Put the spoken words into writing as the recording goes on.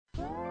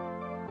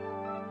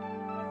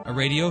a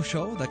radio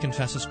show that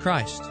confesses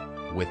Christ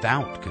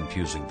without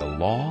confusing the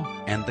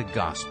law and the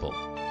gospel.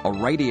 A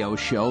radio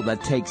show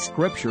that takes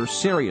Scripture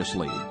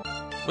seriously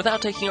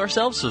without taking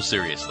ourselves so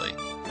seriously.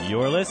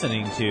 You're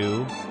listening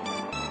to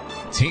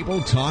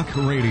Table Talk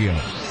Radio.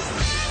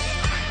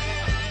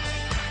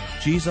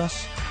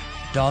 Jesus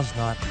does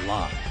not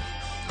lie.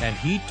 And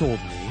he told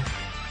me,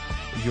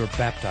 you're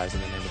baptized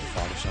in the name of the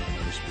Father, Son, and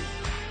Holy Spirit.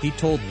 He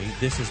told me,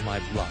 this is my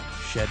blood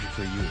shed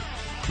for you.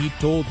 He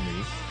told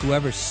me,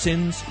 whoever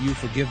sins you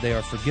forgive, they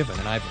are forgiven.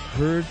 And I've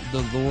heard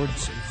the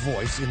Lord's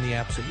voice in the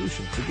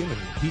absolution, forgiven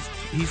me.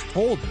 He's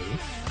told me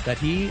that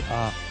he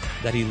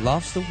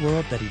loves the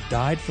world, that he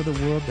died for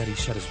the world, that he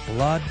shed his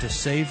blood to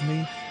save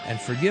me and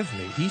forgive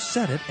me. He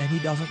said it, and he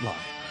doesn't lie.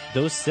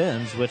 those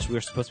sins which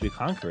we're supposed to be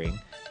conquering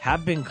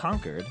have been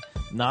conquered,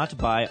 not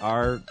by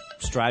our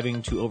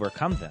striving to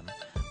overcome them,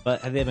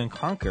 but have they been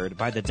conquered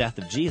by the death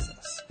of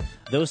Jesus.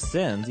 Those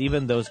sins,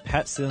 even those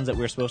pet sins that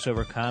we're supposed to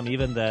overcome,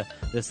 even the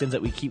sins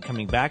that we keep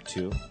coming back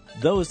to,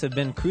 those have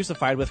been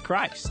crucified with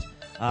Christ.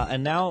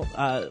 And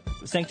now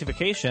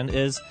sanctification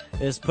is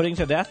putting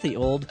to death the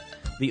old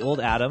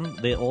Adam,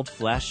 the old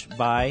flesh,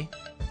 by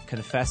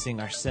confessing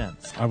our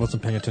sins. I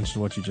wasn't paying attention to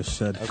what you just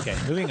said. Okay,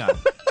 moving on.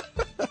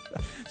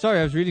 Sorry,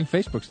 I was reading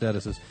Facebook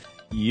statuses.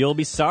 You'll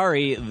be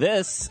sorry.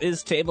 This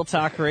is Table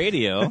Talk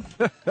Radio.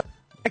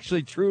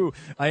 Actually, true.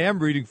 I am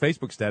reading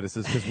Facebook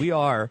statuses because we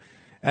are,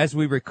 as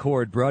we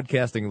record,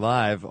 broadcasting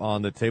live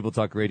on the Table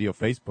Talk Radio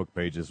Facebook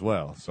page as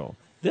well. So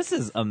this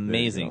is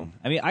amazing.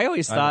 I mean, I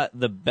always thought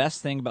the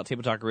best thing about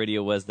Table Talk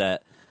Radio was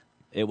that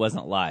it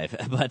wasn't live,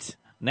 but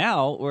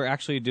now we're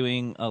actually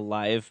doing a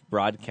live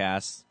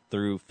broadcast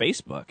through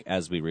Facebook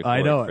as we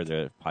record for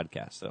the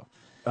podcast. So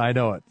I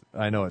know it.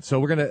 So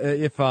we're gonna,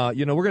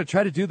 we're gonna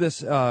try to do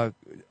this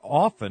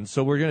often.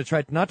 So we're gonna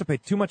try not to pay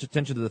too much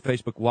attention to the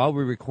Facebook while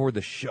we record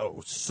the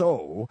show.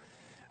 So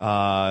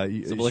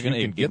you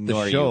can get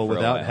the show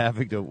without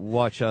having to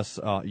watch us,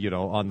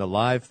 on the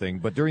live thing.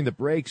 But during the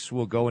breaks,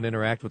 we'll go and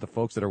interact with the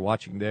folks that are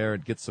watching there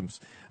and get some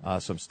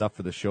stuff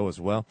for the show as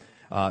well.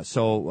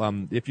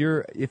 So if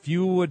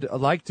you would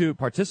like to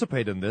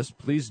participate in this,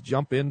 please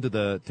jump into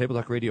the Table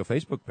Talk Radio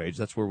Facebook page.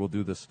 That's where we'll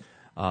do this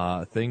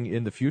thing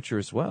in the future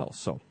as well.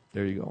 So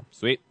there you go.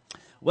 Sweet.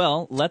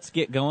 Well, let's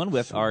get going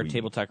with our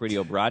Table Talk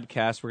Radio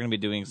broadcast. We're going to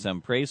be doing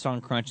some praise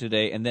song crunch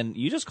today, and then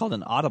you just called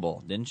an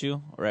audible, didn't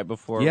you? Right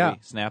before we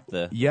snapped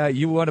the... Yeah,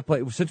 you want to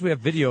play... Since we have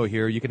video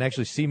here, you can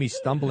actually see me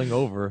stumbling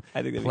over,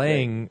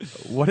 playing...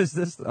 What is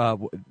this?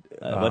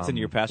 What's in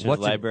your pastor's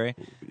library?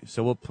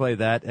 So we'll play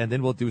that, and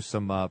then we'll do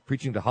some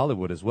Preaching to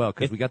Hollywood as well,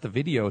 because we got the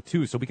video,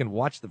 too, so we can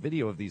watch the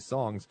video of these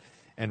songs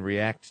and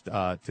react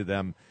to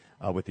them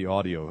with the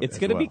audio. It's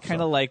going to be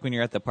kind of like when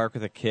you're at the park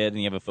with a kid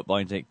and you have a football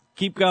and you say,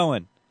 keep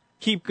going.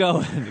 Keep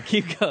going.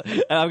 Keep going.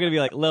 And I'm going to be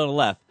like, no,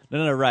 left.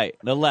 No, right.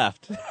 No,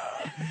 left.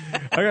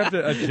 I have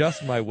to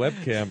adjust my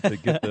webcam to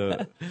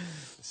get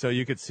so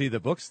you could see the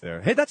books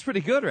there. Hey, that's pretty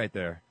good right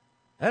there.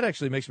 That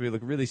actually makes me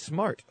look really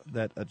smart,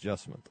 that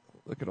adjustment.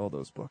 Look at all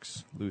those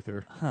books.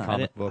 Luther,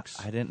 comic books.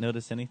 I didn't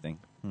notice anything.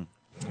 All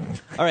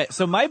right,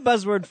 so my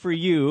buzzword for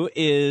you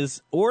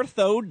is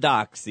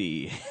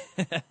orthodoxy.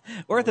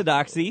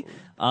 Orthodoxy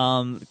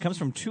comes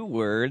from two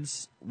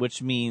words,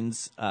 which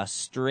means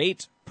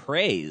straight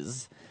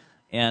praise.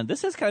 And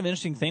this is kind of an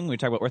interesting thing when we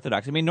talk about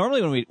orthodoxy. I mean,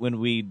 normally when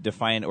we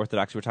define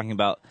orthodoxy, we're talking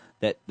about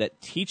that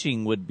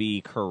teaching would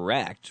be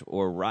correct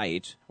or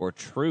right or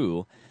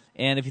true.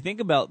 And if you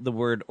think about the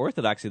word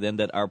orthodoxy, then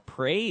that our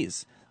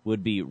praise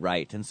would be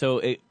right. And so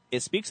it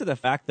speaks to the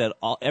fact that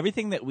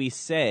everything that we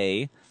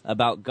say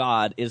about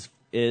God is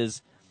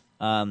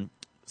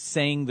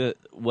saying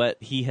what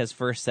He has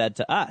first said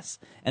to us.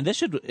 And this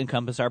should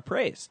encompass our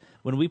praise.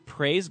 When we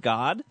praise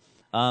God,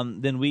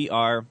 then we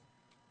are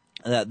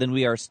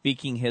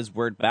speaking His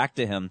word back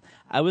to Him.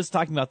 I was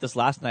talking about this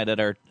last night at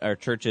our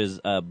church's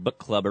book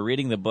club, or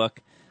reading the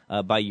book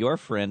by your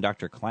friend,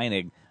 Dr.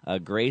 Kleinig,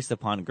 Grace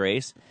Upon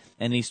Grace.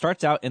 And he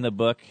starts out in the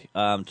book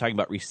talking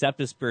about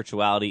receptive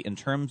spirituality in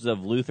terms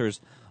of Luther's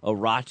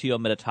oratio,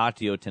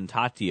 meditatio,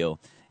 tentatio.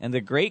 And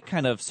the great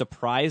kind of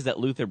surprise that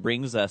Luther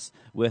brings us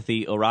with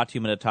the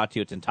oratio,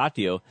 meditatio,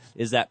 tentatio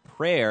is that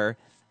prayer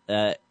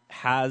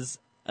has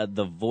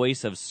the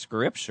voice of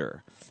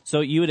Scripture.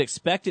 So you would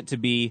expect it to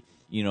be,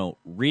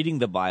 reading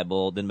the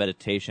Bible, then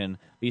meditation.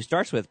 But he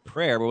starts with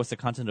prayer. But what's the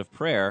content of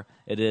prayer?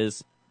 It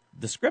is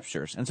the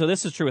Scriptures. And so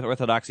this is true with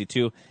orthodoxy,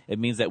 too. It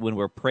means that when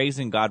we're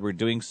praising God, we're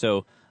doing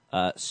so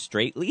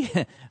straightly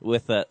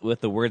with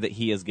the word that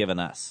He has given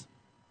us.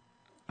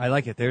 I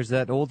like it. There's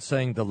that old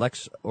saying, the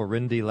lex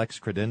orandi, lex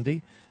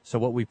credendi. So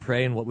what we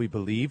pray and what we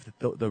believe,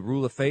 the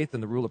rule of faith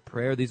and the rule of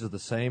prayer, these are the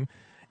same.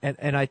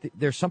 And I think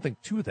there's something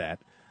to that.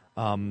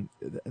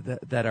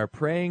 That our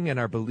praying and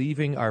our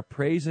believing, our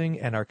praising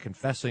and our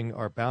confessing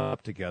are bound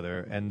up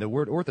together, and the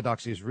word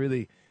orthodoxy is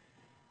really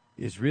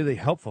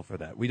helpful for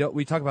that.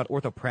 We talk about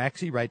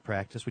orthopraxy, right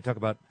practice. We talk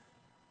about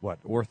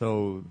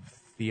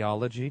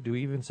orthotheology. Do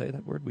we even say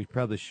that word? We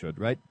probably should.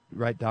 Right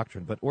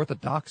doctrine. But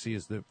orthodoxy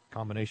is the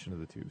combination of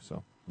the two.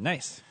 So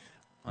nice.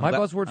 My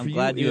buzzword for you is...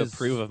 I'm glad you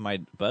approve of my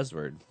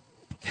buzzword.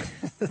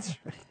 That's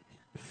right.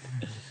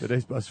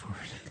 Today's buzzword.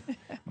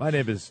 My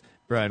name is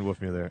Brian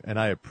Wolfmuller, and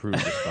I approve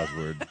this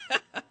buzzword.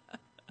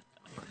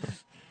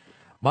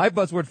 My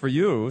buzzword for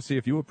you, see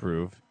if you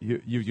approve.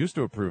 You used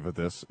to approve of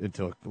this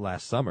until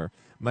last summer.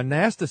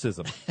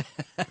 Monasticism.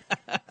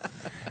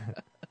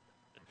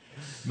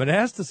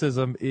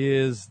 Monasticism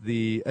is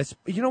we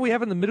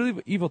have in the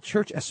medieval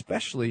church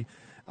especially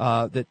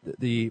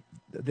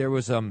there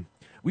was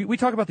we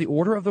talk about the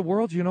order of the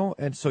world,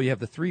 and so you have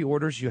the three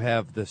orders. You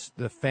have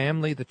the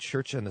family, the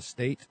church, and the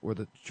state, or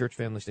the church,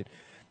 family, state.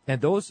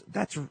 And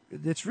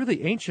it's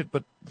really ancient,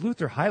 but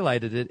Luther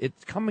highlighted it.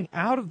 It's coming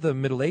out of the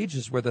Middle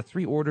Ages, where the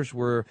three orders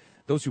were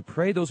those who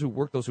pray, those who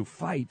work, those who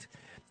fight.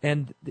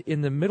 And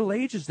in the Middle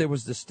Ages, there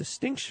was this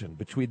distinction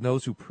between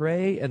those who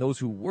pray and those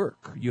who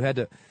work. You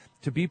had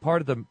to be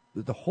part of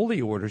the holy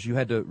orders, you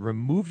had to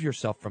remove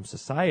yourself from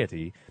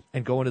society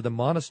and go into the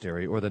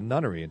monastery or the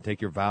nunnery and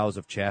take your vows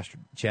of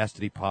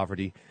chastity,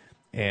 poverty,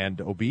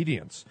 and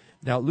obedience.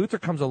 Now, Luther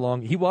comes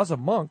along. He was a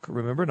monk,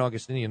 remember, an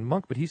Augustinian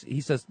monk, but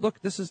he says,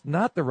 look, this is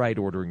not the right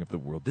ordering of the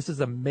world. This is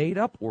a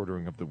made-up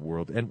ordering of the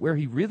world. And where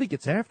he really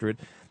gets after it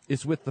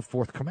is with the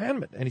fourth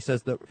commandment. And he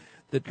says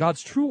that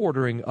God's true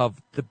ordering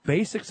of the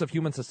basics of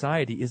human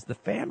society is the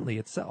family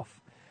itself.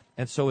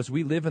 And so as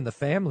we live in the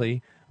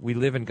family, we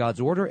live in God's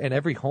order, and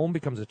every home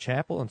becomes a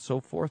chapel and so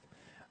forth.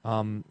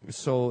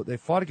 So they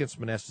fought against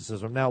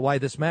monasticism. Now, why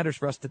this matters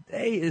for us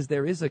today is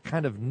there is a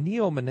kind of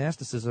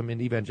neo-monasticism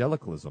in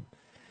evangelicalism.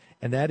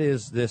 And that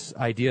is this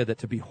idea that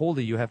to be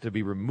holy, you have to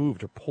be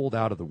removed or pulled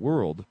out of the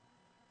world.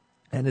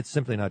 And it's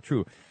simply not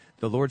true.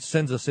 The Lord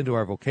sends us into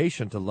our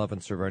vocation to love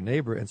and serve our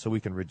neighbor, and so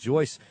we can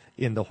rejoice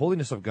in the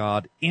holiness of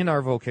God in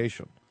our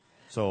vocation.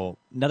 So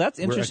now that's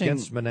interesting. We're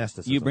against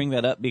monasticism. You bring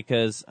that up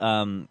because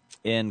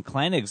in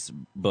Kleinig's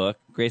book,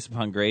 Grace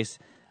Upon Grace,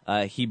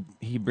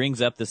 he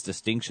brings up this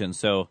distinction,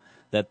 so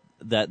that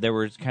there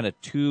were kind of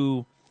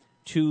two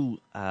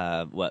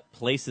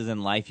places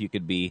in life you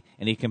could be,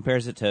 and he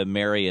compares it to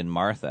Mary and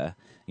Martha.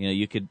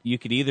 You could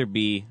either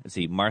be, let's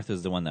see,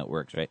 Martha's the one that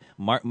works, right?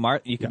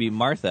 You could be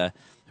Martha,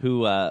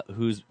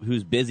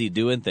 who's busy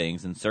doing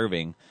things and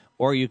serving,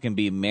 or you can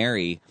be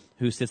Mary,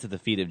 who sits at the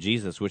feet of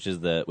Jesus, which is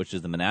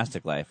the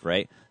monastic life,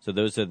 right? So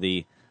those are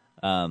the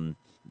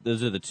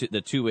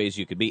two ways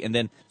you could be. And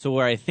then, so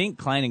where I think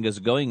Kleining is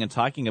going and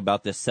talking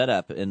about this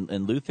setup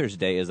in Luther's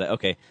day is that,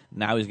 okay,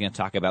 now he's going to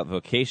talk about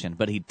vocation,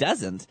 but he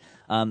doesn't.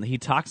 He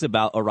talks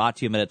about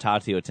oratio,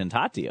 meditatio,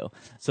 tentatio.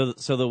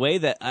 So the way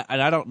that,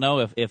 and I don't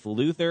know if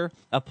Luther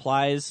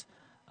applies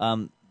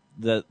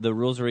the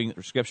rules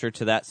of Scripture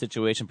to that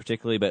situation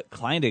particularly, but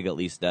Kleinig at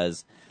least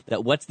does,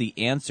 that what's the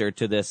answer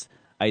to this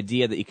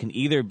idea that you can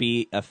either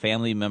be a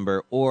family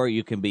member or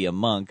you can be a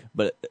monk,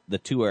 but the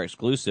two are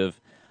exclusive.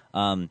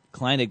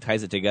 Kleinig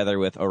ties it together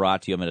with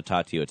oratio,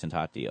 meditatio,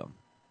 tentatio.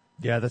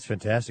 Yeah, that's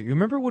fantastic. You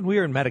remember when we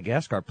were in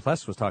Madagascar,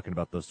 Pless was talking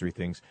about those three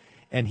things,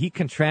 and he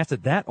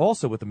contrasted that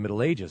also with the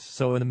Middle Ages.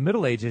 So in the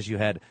Middle Ages, you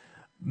had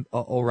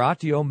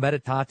oratio,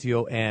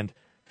 meditatio, and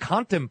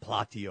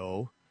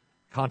contemplatio,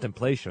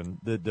 contemplation,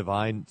 the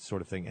divine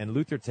sort of thing. And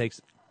Luther takes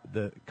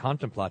the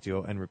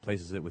contemplatio and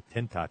replaces it with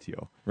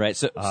tentatio. Right.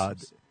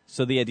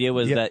 So the idea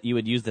was that you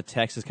would use the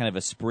text as kind of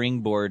a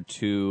springboard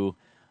to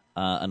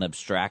an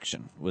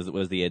abstraction,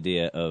 was the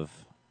idea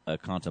of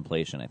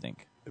contemplation, I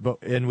think.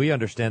 And we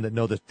understand that,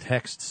 no, the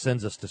text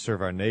sends us to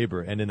serve our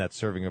neighbor, and in that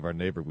serving of our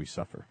neighbor, we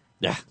suffer.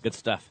 Yeah, good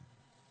stuff.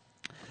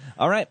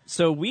 All right,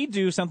 so we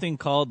do something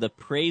called the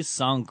Praise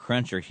Song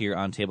Cruncher here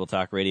on Table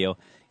Talk Radio,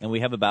 and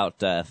we have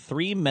about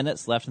 3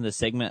 minutes left in this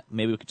segment.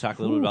 Maybe we could talk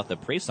a little bit about the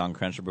Praise Song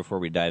Cruncher before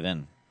we dive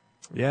in.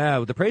 Yeah,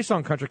 the Praise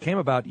Song Cruncher came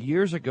about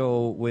years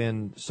ago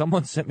when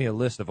someone sent me a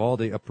list of all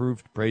the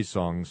approved praise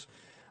songs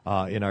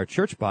in our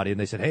church body, and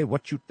they said, hey,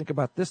 what you think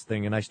about this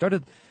thing? And I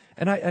started,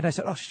 and I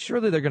said, oh,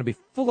 surely they're going to be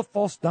full of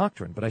false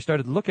doctrine. But I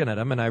started looking at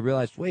them, and I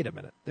realized, wait a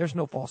minute, there's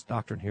no false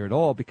doctrine here at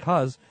all,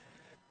 because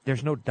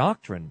there's no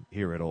doctrine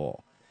here at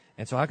all.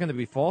 And so how can there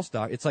be false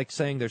doctrine? It's like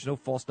saying there's no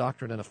false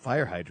doctrine in a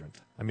fire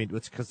hydrant. I mean,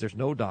 it's because there's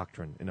no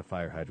doctrine in a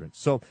fire hydrant.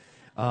 So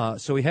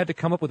we had to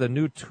come up with a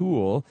new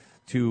tool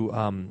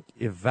to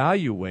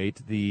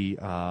evaluate the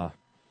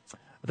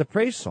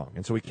praise song.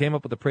 And so we came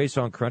up with the Praise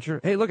Song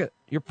Cruncher. Hey, look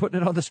you're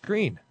putting it on the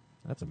screen.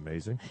 That's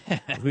amazing.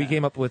 We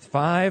came up with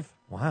 5.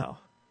 Wow,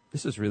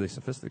 this is really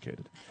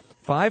sophisticated.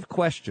 5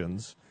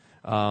 questions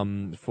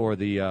for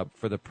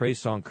the Praise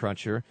Song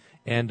Cruncher,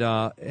 and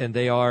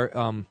they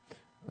are.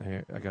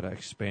 I got to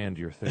expand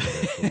your thing there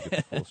so we get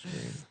the full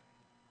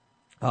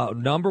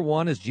screen. Number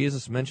 1 is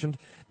Jesus mentioned.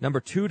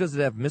 Number 2, does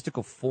it have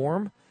mystical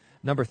form?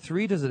 Number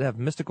 3, does it have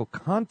mystical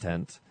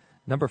content?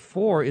 Number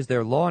 4, is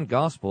there law and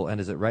gospel,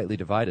 and is it rightly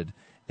divided?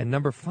 And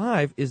number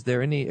 5, is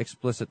there any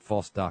explicit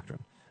false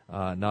doctrine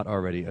not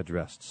already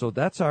addressed? So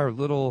that's our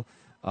little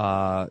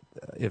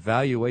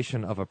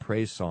evaluation of a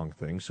praise song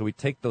thing. So we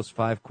take those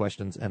 5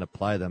 questions and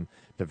apply them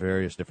to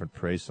various different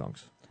praise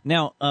songs.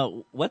 Now,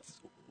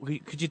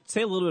 could you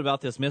say a little bit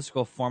about this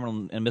mystical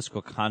form and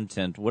mystical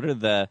content? What are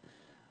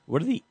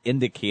the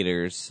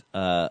indicators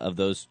of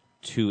those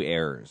 2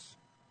 errors?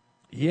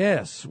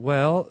 Yes.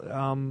 Well,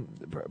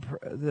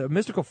 the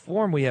mystical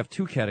form, we have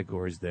two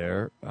categories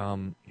there.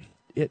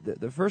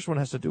 The first one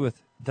has to do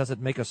with, does it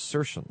make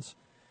assertions?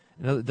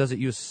 Does it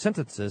use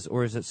sentences,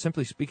 or is it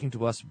simply speaking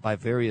to us by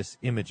various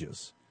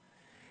images?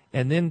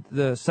 And then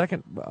the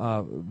second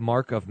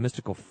mark of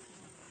mystical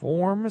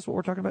form is what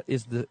we're talking about,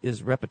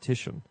 is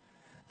repetition.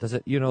 Does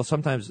it,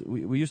 sometimes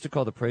we used to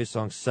call the praise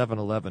song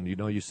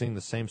 7-11. You sing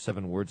the same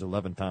 7 words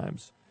 11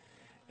 times.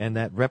 And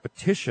that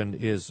repetition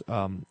is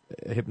a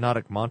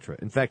hypnotic mantra.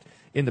 In fact,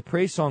 in the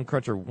Praise Song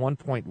Cruncher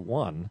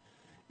 1.1,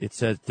 it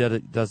says,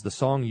 does the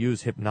song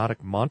use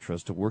hypnotic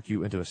mantras to work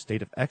you into a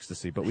state of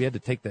ecstasy? But we had to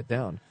take that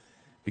down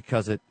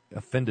because it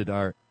offended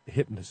our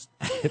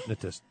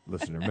hypnotist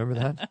listener. Remember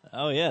that?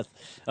 Oh, yes.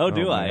 Oh,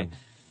 do I?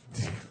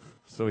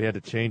 So we had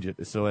to change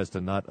it so as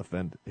to not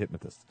offend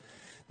hypnotists.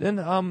 Then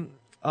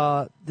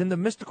the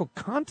mystical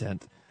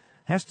content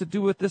has to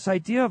do with this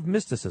idea of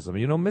mysticism.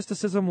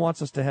 Mysticism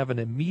wants us to have an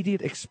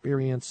immediate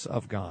experience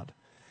of God,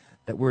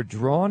 that we're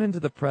drawn into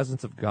the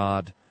presence of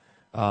God,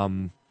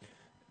 that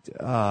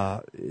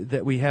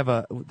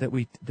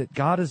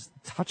God is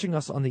touching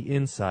us on the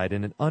inside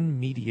in an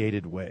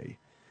unmediated way,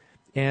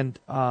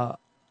 so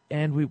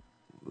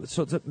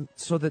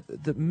that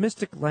the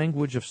mystic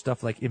language of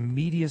stuff like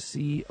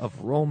immediacy, of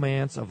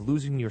romance, of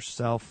losing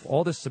yourself,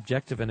 all this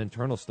subjective and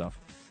internal stuff,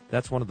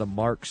 that's one of the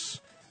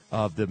marks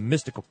of the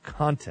mystical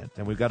content,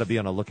 and we've got to be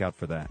on the lookout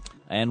for that.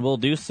 And we'll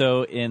do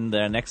so in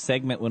the next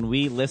segment when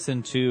we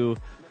listen to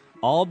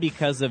All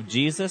Because of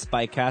Jesus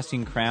by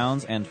Casting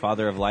Crowns and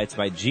Father of Lights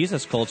by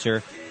Jesus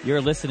Culture. You're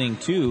listening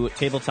to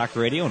Table Talk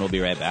Radio, and we'll be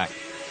right back.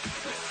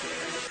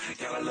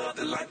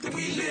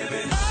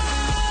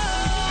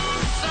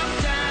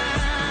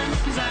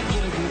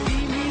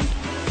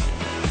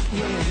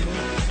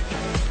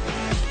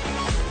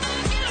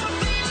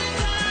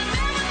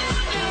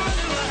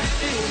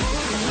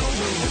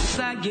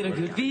 I get a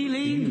good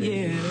feeling,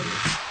 yeah.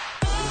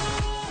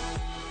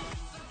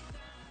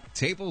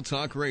 Table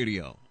Talk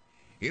Radio.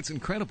 It's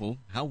incredible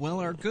how well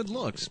our good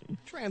looks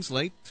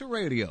translate to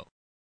radio.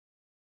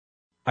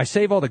 I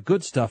save all the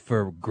good stuff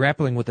for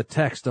grappling with the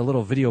text, a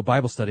little video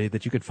Bible study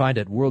that you could find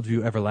at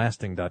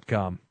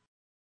worldvieweverlasting.com.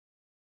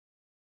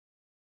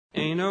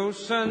 Ain't no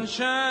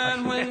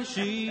sunshine when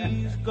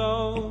she's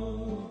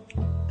gone.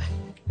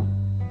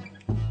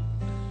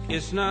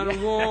 It's not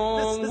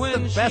warm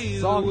when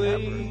she's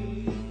away.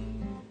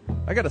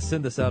 I got to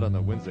send this out on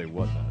the Wednesday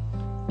Whatnot.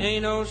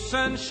 Ain't no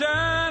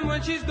sunshine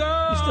when she's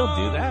gone. You still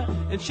do that?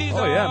 And she's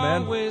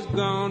man. always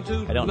gone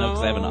too I don't know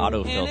because I have an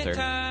auto filter.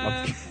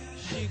 Anytime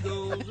she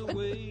goes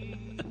away.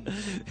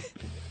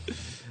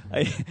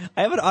 I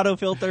have an auto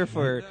filter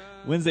for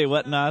Wednesday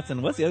Whatnots,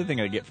 and what's the other thing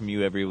I get from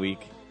you every week?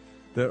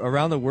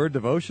 Around the word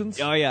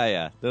devotions? Oh,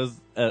 yeah. Those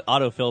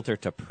auto filter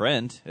to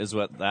print is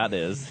what that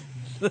is.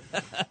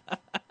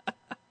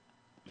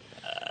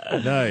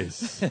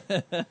 Nice.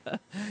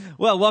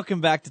 Well, welcome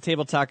back to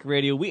Table Talk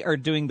Radio. We are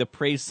doing the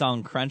Praise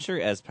Song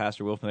Cruncher, as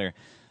Pastor Wolfmiller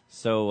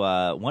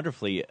so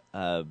wonderfully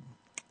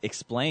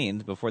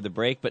explained before the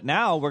break. But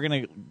now we're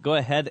going to go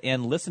ahead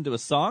and listen to a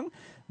song.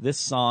 This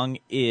song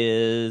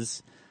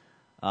is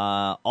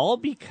All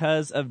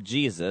Because of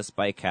Jesus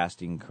by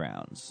Casting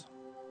Crowns.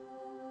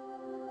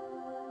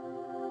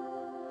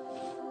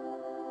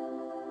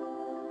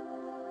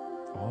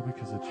 All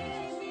because of Jesus.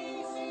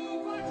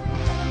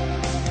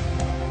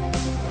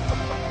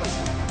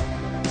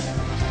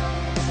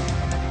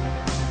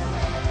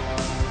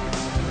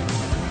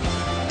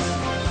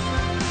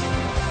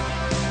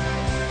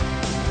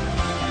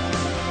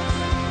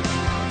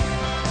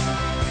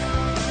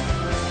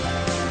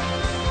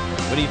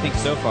 What do you think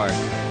so far?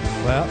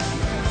 Well,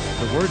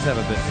 the words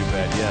haven't been too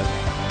bad yet.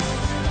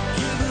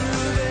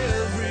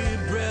 Every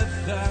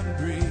breath I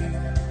breathe,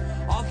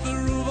 author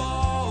of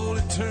all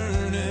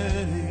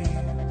eternity,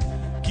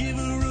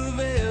 giver of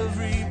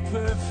every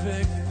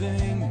perfect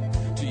thing,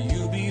 to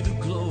you be the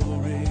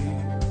glory.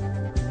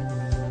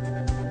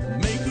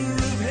 Maker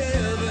of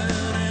heaven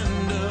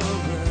and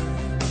of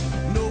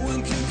earth, no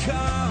one can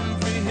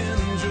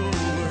comprehend your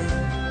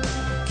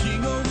worth.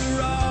 King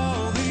over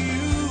all the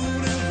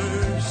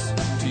universe,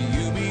 to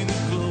you be the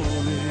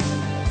glory.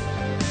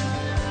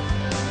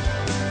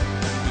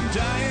 And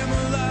I am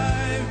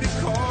alive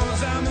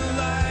because I'm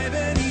alive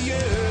in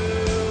you.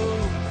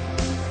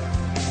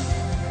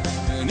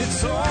 And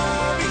it's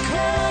all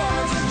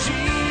because of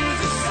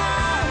Jesus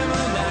I'm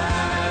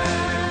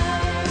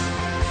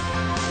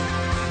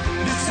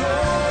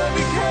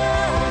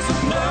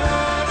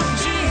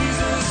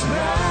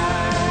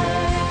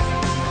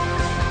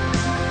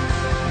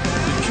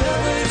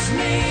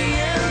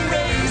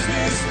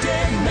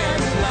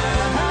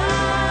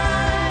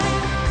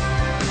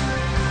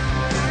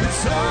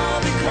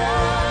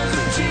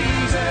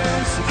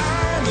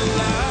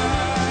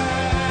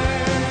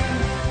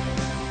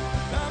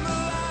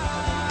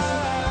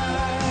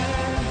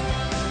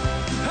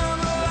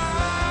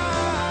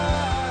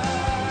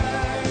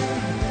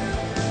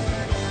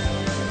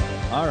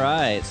All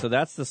right, so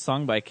that's the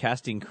song by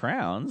Casting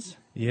Crowns.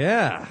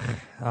 Yeah,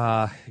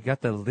 you got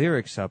the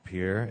lyrics up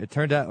here. It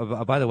turned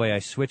out, by the way, I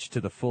switched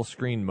to the full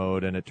screen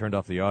mode and it turned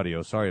off the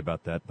audio. Sorry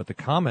about that. But the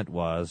comment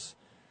was,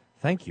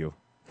 thank you.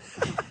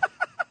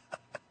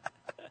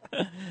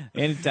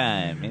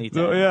 Anytime.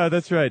 So, yeah,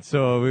 that's right.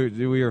 So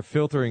we are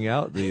filtering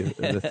out the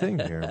thing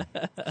here.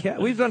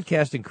 We've done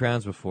Casting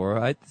Crowns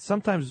before.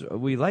 Sometimes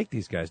we like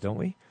these guys, don't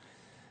we?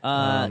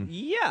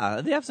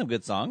 Yeah, they have some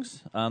good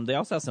songs. They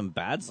also have some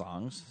bad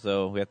songs,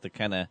 so we have to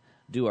kind of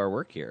do our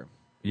work here.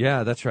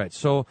 Yeah, that's right.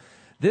 So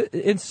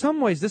in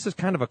some ways, this is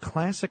kind of a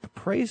classic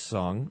praise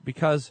song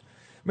because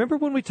remember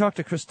when we talked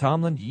to Chris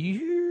Tomlin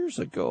years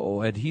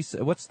ago, and he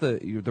said, "What's the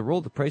role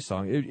of the praise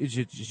song?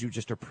 You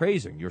just are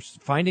praising. You're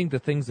finding the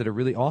things that are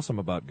really awesome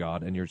about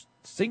God, and you're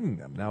singing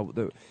them." Now,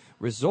 the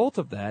result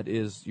of that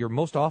is you're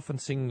most often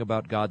singing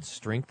about God's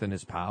strength and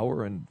His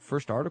power and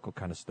first article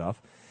kind of stuff,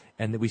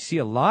 and we see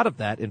a lot of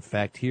that, in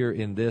fact, here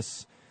in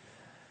this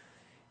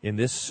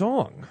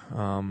song.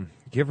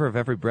 Giver of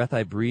every breath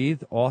I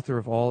breathe, author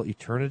of all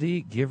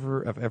eternity, giver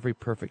of every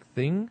perfect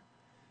thing,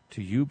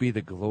 to you be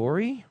the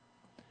glory.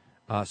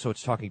 So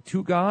it's talking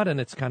to God, and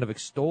it's kind of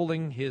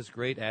extolling His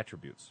great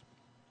attributes.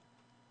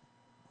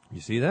 You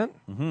see that?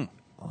 Mm-hmm.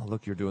 Oh,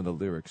 look, you're doing the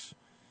lyrics.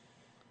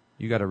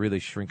 You got to really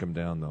shrink them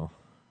down, though.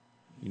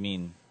 You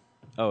mean,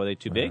 are they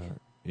too big?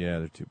 Yeah,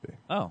 they're too big.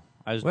 Oh,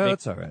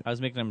 that's all right. I was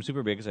making them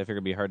super big because I figured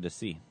it'd be hard to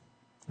see.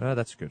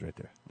 That's good right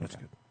there. That's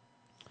good.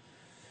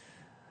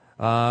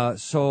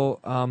 So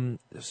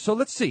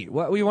let's see.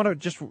 We want to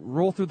just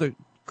roll through the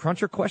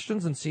cruncher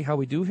questions and see how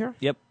we do here?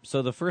 Yep.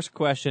 So the first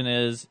question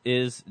is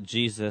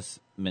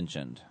Jesus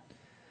mentioned?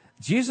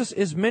 Jesus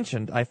is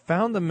mentioned. I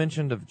found the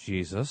mention of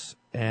Jesus,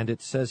 and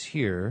it says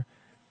here,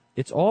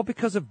 it's all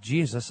because of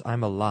Jesus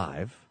I'm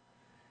alive.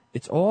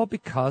 It's all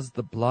because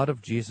the blood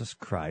of Jesus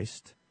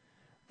Christ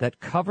that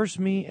covers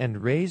me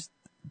and raised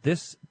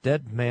this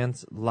dead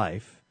man's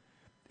life.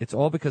 It's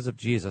all because of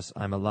Jesus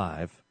I'm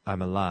alive.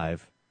 I'm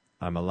alive.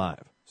 I'm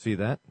alive. See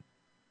that?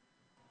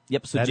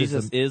 Yep, so that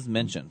Jesus is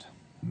mentioned.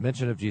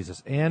 Mention of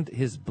Jesus. And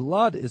his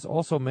blood is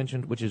also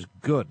mentioned, which is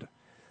good.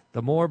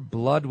 The more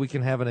blood we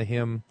can have in a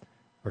hymn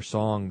or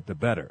song, the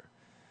better.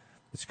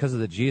 It's because of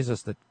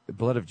the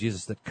blood of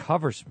Jesus that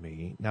covers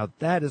me. Now,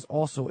 that is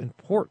also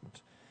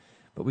important.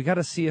 But we got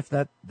to see if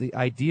the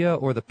idea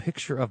or the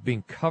picture of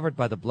being covered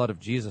by the blood of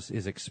Jesus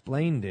is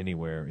explained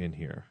anywhere in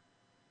here.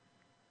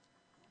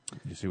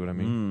 You see what I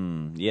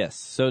mean? Yes.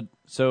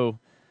 So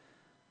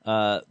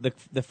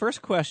the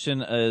first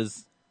question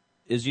is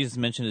Jesus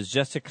mentioned is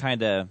just to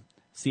kind of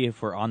see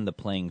if we're on the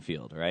playing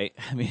field, right?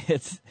 I mean,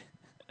 it's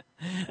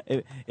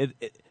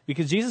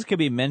because Jesus could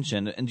be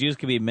mentioned, and Jesus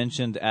could be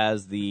mentioned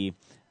as the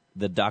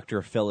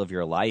Dr. Phil of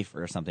your life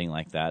or something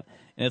like that,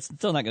 and it's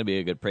still not going to be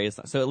a good praise.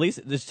 So at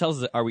least this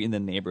tells us, are we in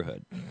the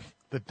neighborhood?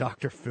 The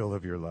Dr. Phil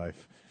of your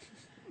life.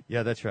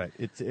 Yeah, that's right.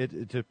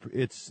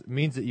 It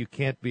means that you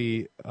can't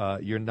be.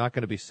 You're not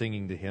going to be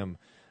singing to him.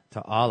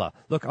 To Allah.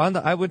 Look,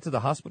 I went to the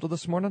hospital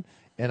this morning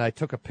and I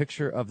took a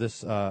picture of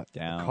this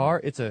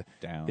car. It's a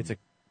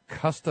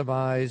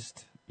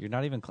customized. You're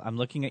not even. I'm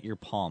looking at your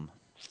palm.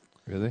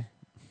 Really?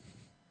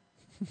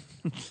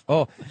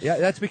 Oh, yeah.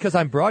 That's because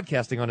I'm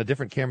broadcasting on a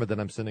different camera than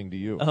I'm sending to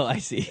you. Oh, I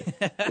see.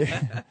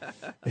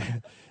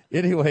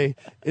 Anyway,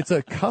 it's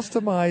a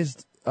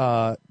customized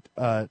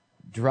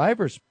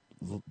driver's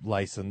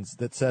license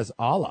that says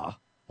Allah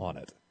on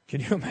it. Can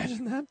you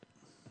imagine that?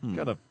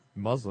 Got a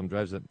Muslim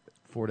drives a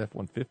Ford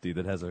F-150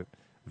 that has a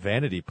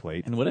vanity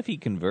plate. And what if he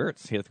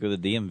converts? He has to go to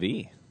the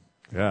DMV.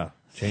 Yeah,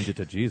 change it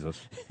to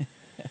Jesus.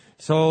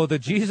 So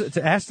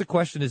to ask the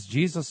question, is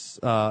Jesus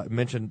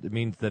mentioned? It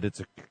means that it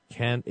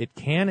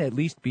can at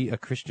least be a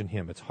Christian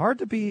hymn. It's hard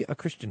to be a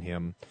Christian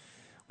hymn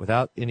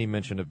without any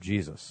mention of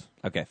Jesus.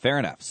 Okay, fair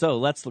enough. So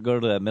let's go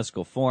to the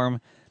mystical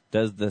form.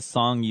 Does the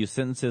song use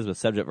sentences with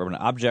subject, verb, and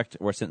object,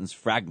 or sentence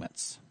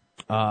fragments?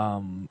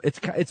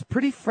 It's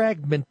pretty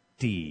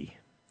fragmenty.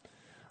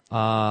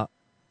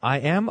 I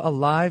am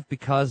alive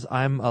because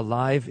I'm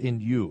alive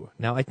in you.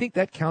 Now, I think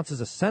that counts as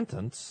a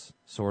sentence,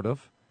 sort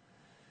of.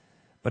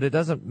 But it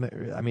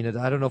doesn't, I mean,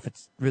 I don't know if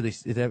it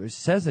ever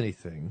says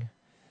anything.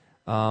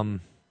 Maker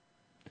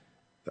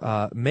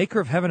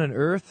of heaven and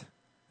earth,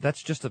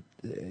 that's just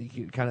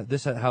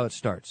this is how it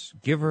starts.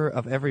 Giver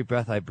of every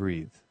breath I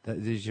breathe.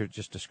 These are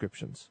just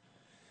descriptions.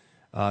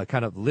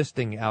 Kind of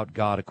listing out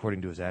God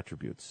according to his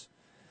attributes.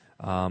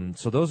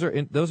 So those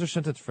are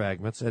sentence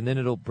fragments, and then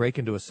it'll break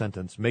into a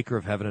sentence. Maker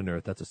of heaven and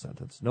earth, that's a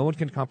sentence. No one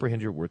can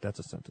comprehend your word, that's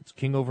a sentence.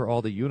 King over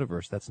all the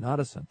universe, that's not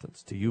a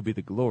sentence. To you be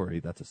the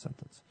glory, that's a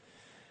sentence.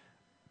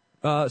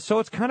 So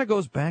it kind of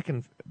goes back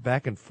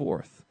and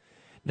forth.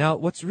 Now,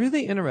 what's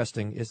really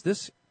interesting is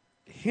this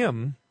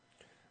hymn,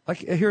 like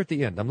here at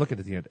the end. I'm looking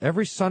at the end.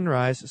 Every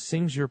sunrise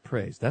sings your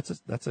praise. That's a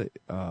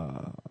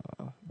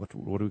what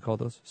do we call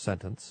those?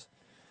 Sentence.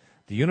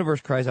 The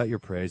universe cries out your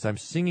praise. I'm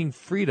singing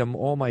freedom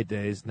all my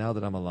days now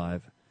that I'm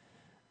alive.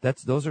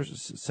 Those are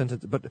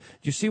sentences. But do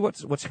you see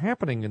what's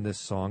happening in this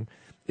song?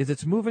 Is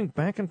it's moving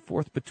back and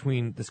forth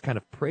between this kind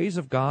of praise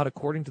of God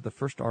according to the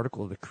first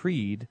article of the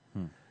creed,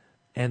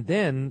 and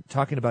then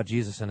talking about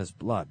Jesus and his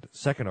blood,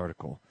 second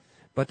article.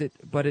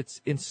 But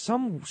it's in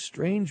some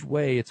strange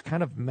way, it's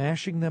kind of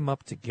mashing them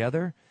up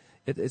together.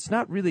 It's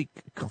not really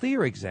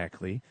clear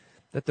exactly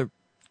that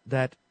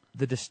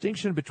the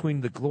distinction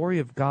between the glory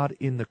of God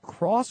in the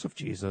cross of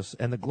Jesus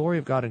and the glory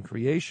of God in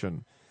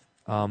creation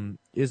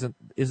isn't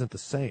the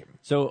same.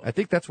 So I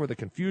think that's where the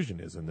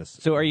confusion is in this.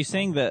 So are you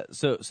saying that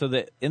so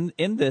that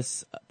in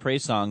this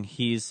praise song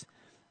he's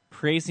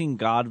praising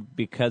God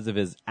because of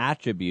his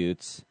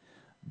attributes,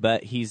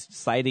 but he's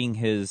citing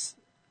his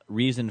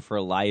reason for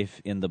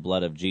life in the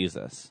blood of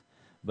Jesus.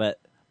 But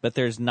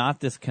there's not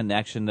this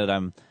connection that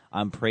I'm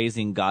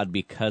praising God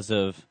because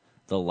of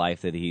the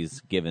life that he's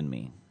given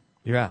me.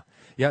 Yeah.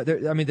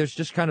 There's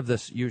just kind of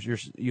this.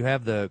 You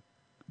have the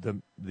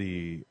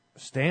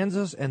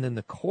stanzas and then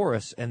the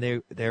chorus,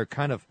 and they're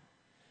kind of.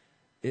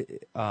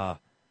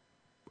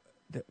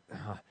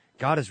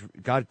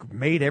 God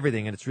made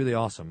everything, and it's really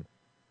awesome.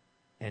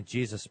 And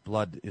Jesus'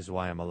 blood is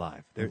why I'm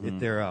alive.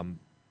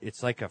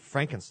 It's like a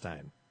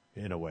Frankenstein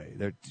in a way.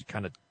 They're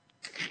kind of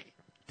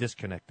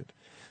disconnected.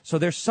 So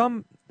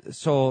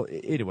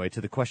anyway,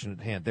 to the question at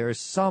hand, there is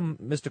some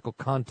mystical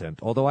content,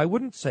 although I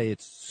wouldn't say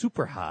it's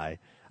super high.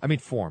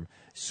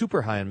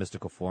 Super high in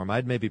mystical form.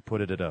 I'd maybe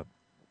put it at a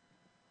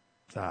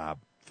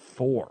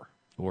 4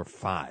 or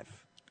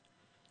 5.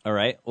 All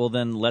right. Well,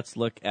 then let's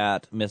look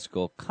at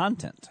mystical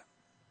content.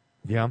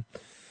 Yeah.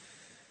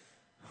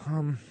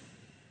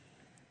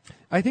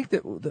 I think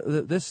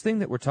that this thing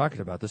that we're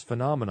talking about, this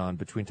phenomenon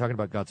between talking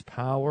about God's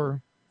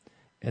power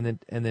and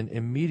then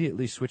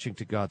immediately switching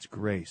to God's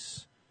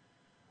grace,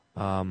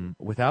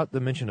 without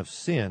the mention of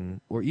sin,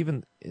 or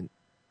even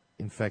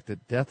in fact the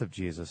death of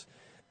Jesus,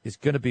 is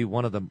going to be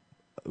one of the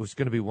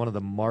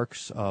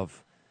marks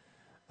of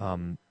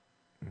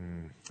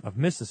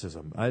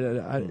mysticism.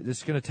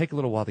 It's going to take a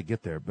little while to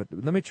get there, but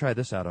let me try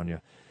this out on you.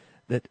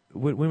 That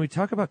when we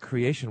talk about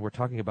creation, we're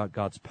talking about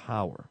God's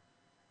power.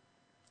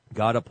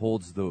 God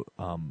upholds the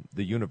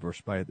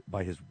universe by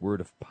his word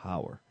of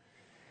power.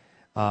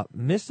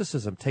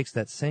 Mysticism takes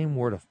that same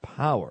word of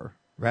power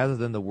rather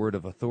than the word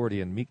of authority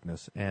and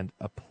meekness and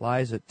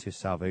applies it to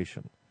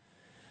salvation.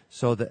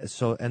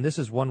 And this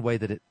is one way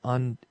that it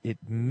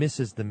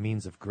misses the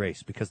means of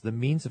grace, because the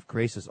means of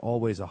grace is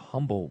always a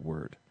humble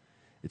word.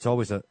 It's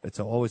always a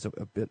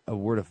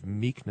word of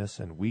meekness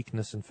and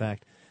weakness, in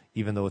fact,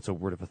 even though it's a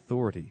word of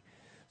authority.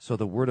 So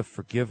the word of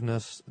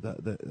forgiveness,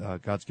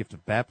 God's gift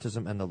of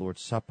baptism, and the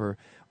Lord's Supper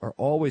are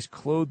always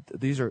clothed.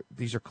 These are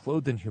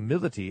clothed in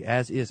humility,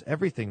 as is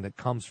everything that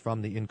comes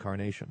from the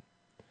incarnation.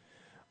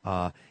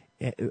 But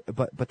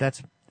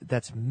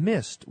that's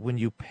missed when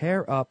you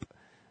pair up.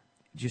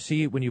 Do you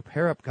see, when you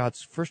pair up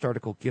God's first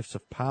article, gifts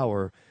of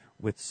power,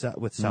 with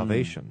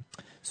salvation?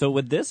 So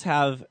would this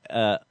have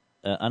an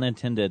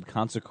unintended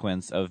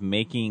consequence of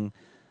making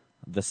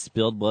the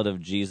spilled blood of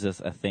Jesus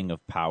a thing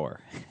of power?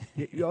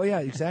 Oh yeah,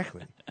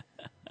 exactly.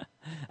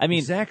 I mean,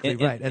 exactly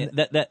right. And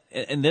that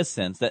in this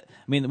sense, that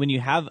I mean, when you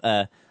have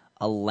a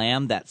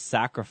lamb that's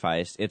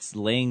sacrificed, it's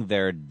laying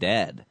there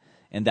dead,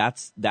 and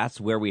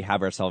that's where we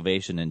have our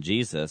salvation in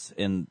Jesus,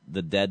 in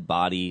the dead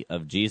body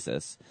of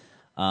Jesus.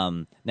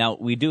 Now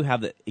we do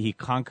have that he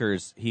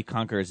conquers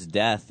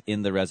death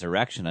in the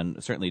resurrection,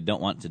 and certainly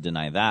don't want to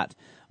deny that.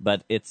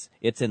 But it's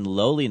in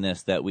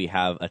lowliness that we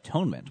have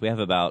atonement. We have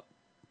about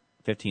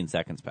 15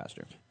 seconds,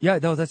 Pastor. Yeah,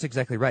 no, that's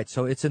exactly right.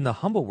 So it's in the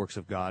humble works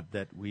of God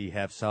that we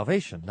have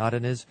salvation, not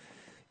in his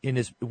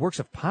works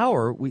of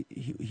power.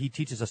 He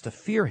teaches us to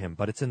fear him,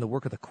 but it's in the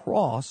work of the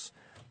cross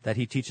that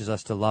he teaches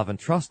us to love and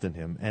trust in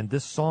him. And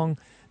this song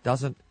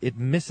it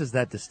misses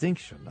that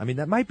distinction. I mean,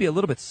 that might be a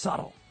little bit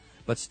subtle,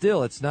 but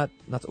still, it's not.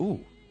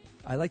 Ooh,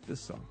 I like this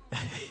song.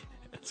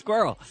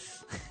 Squirrel.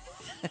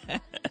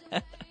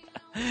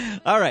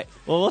 All right.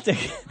 Well, we'll take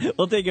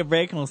a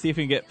break, and we'll see if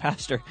we can get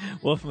Pastor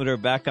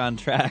Wolfmutter back on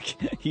track.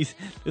 This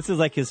is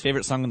like his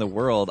favorite song in the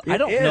world. I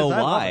don't know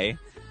why.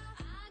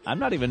 I'm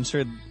not even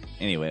sure.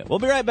 Anyway, we'll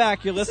be right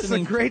back. You're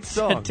listening to a great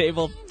song. To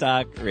Table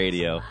Talk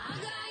Radio.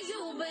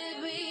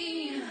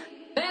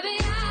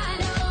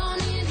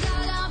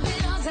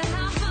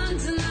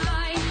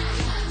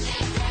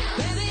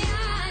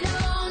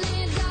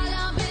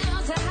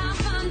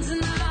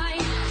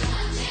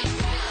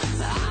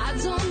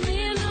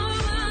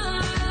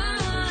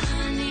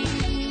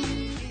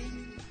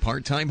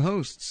 Part-time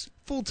hosts,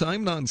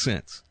 full-time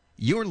nonsense.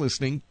 You're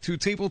listening to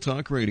Table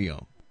Talk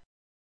Radio.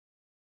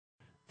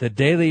 The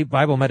daily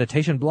Bible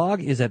meditation blog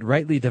is at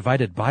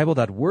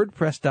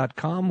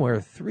rightlydividedbible.wordpress.com,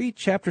 where 3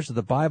 chapters of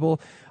the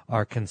Bible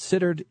are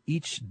considered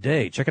each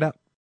day. Check it out.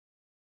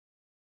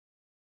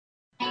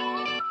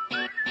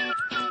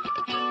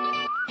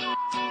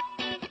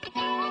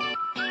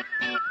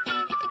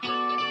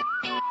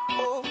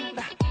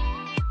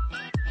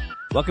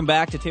 Welcome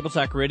back to Table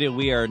Talk Radio.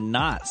 We are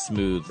not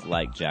smooth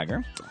like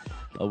Jagger.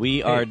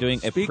 We are doing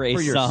a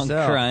praise song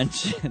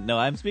crunch. No,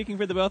 I'm speaking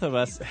for the both of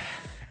us.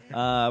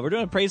 We're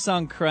doing a praise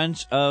song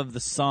crunch of the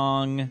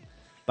song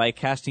by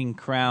Casting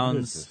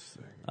Crowns,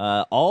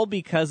 all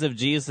because of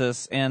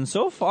Jesus. And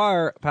so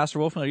far, Pastor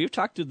Wolfmiller, you've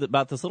talked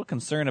about this little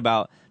concern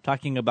about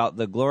talking about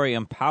the glory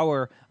and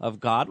power of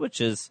God, which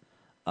is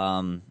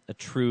a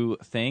true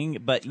thing.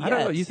 But yet, I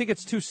don't know. You think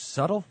it's too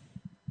subtle?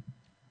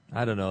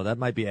 I don't know. That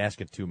might be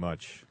asking too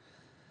much.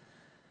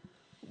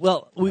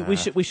 Well, we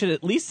should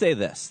at least say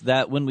this,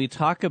 that when we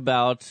talk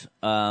about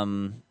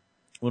our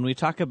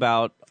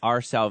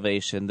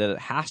salvation, that it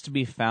has to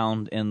be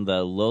found in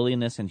the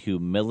lowliness and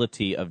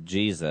humility of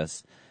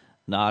Jesus,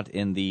 not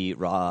in the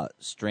raw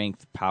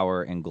strength,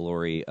 power, and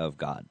glory of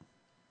God.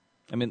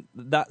 I mean,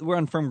 that we're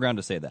on firm ground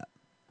to say that.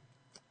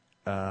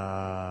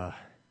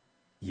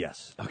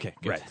 Yes. Okay,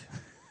 good. Right.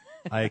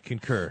 I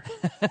concur.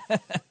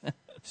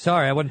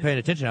 Sorry, I wasn't paying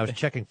attention. I was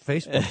checking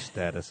Facebook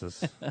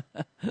statuses.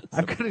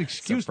 I've got an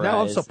excuse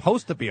now. I'm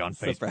supposed to be on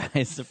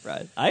Facebook.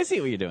 Surprise. I see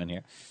what you're doing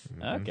here.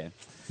 Okay.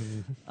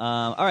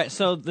 All right,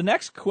 so the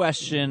next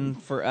question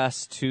for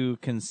us to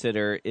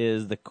consider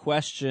is the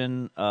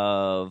question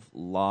of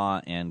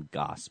law and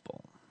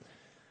gospel.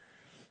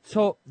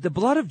 So the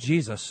blood of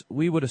Jesus,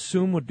 we would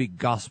assume, would be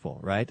gospel,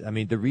 right? I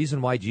mean, the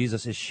reason why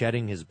Jesus is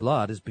shedding his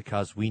blood is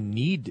because we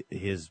need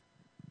his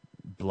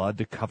blood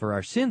to cover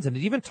our sins. And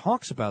it even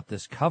talks about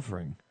this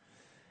covering.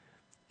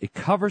 It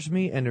covers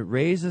me and it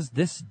raises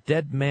this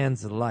dead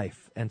man's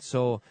life. And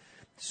so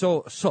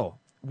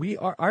we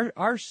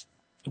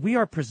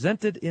are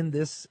presented in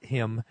this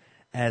hymn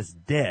as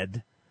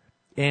dead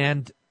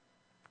and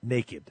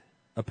naked,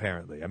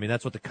 apparently. I mean,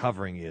 that's what the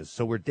covering is.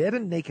 So we're dead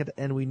and naked,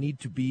 and we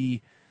need to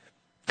be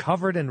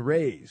covered and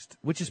raised,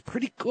 which is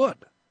pretty good.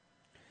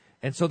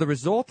 And so the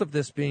result of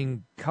this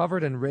being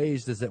covered and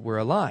raised is that we're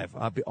alive.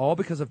 All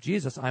because of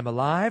Jesus. I'm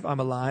alive,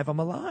 I'm alive, I'm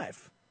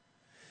alive.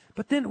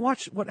 But then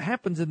watch what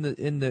happens in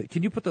the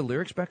can you put the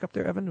lyrics back up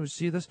there, Evan? Do you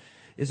see this?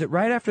 Is it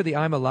right after the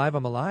I'm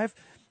alive?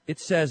 It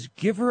says,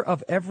 giver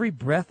of every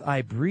breath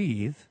I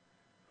breathe,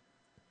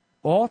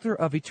 author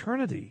of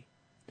eternity.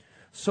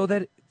 So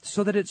that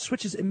it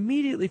switches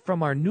immediately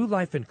from our new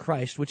life in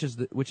Christ, which is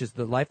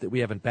the life that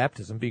we have in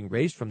baptism, being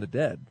raised from the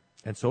dead,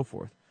 and so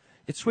forth.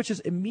 It switches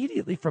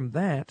immediately from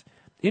that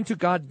into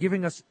God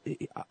giving us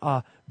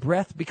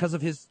breath because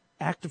of his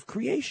act of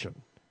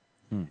creation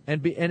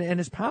and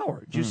his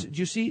power. Do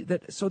you see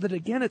that? So that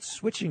again, it's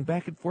switching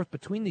back and forth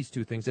between these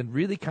two things, and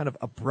really kind of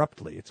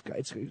abruptly. It's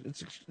going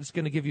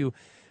to give you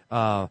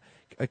a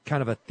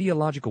kind of a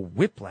theological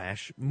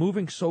whiplash,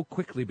 moving so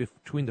quickly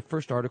between the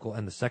first article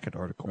and the second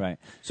article. Right.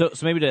 So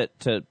maybe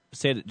to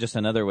say it just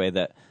another way,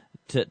 that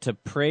to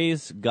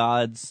praise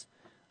God's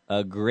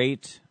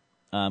great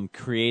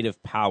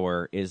creative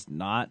power is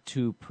not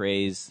to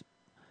praise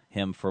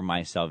him for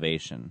my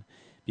salvation,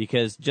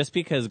 because just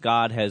because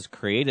God has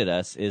created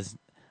us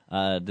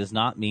does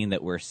not mean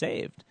that we're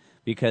saved,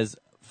 because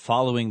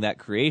following that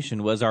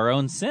creation was our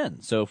own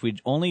sin. So if we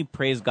only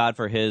praise God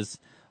for his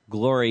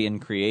glory in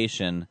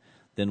creation,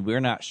 then we're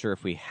not sure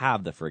if we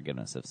have the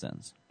forgiveness of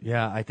sins.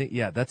 Yeah, I think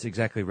that's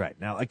exactly right.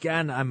 Now,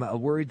 again, I'm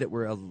worried that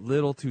we're a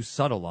little too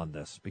subtle on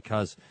this,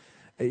 because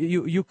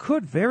you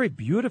could very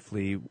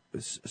beautifully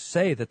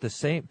say that the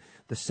same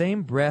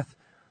breath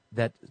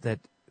that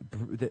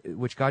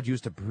which God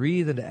used to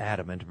breathe into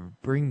Adam and to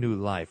bring new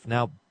life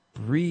now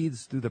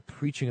breathes through the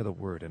preaching of the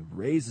word and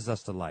raises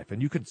us to life.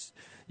 And you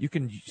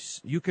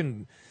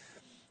can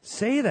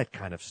say that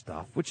kind of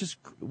stuff, which is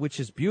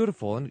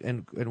beautiful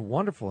and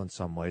wonderful in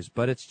some ways,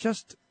 but it's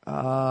just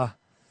I'm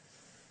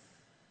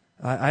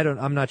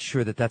not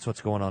sure that that's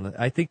what's going on.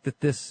 I think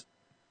that this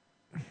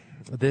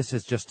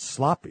is just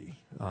sloppy,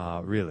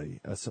 really,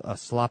 a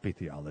sloppy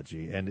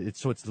theology, and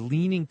it's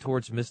leaning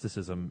towards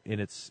mysticism in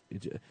its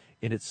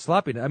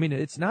sloppiness. I mean,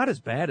 it's not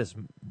as bad as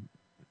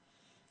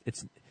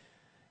it's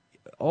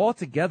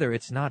altogether.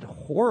 It's not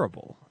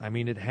horrible. I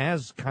mean, it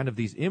has kind of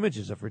these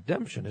images of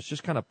redemption. It's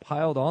just kind of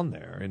piled on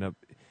there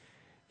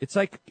it's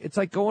like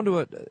going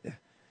to do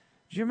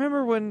you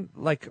remember when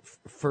like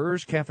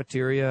Furr's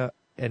Cafeteria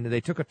and they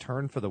took a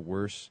turn for the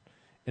worse,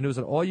 and it was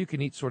an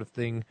all-you-can-eat sort of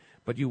thing,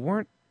 but you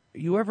weren't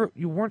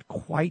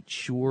quite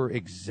sure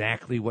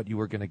exactly what you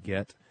were going to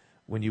get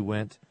when you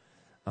went.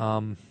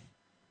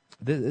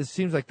 It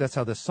seems like that's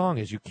how this song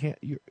is.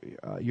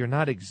 You're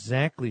not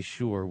exactly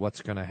sure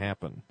what's going to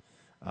happen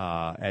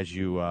as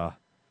you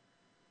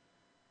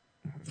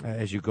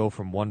go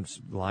from one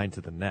line to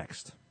the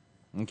next.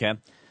 Okay.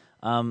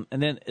 And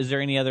then, is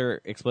there any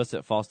other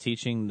explicit false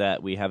teaching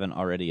that we haven't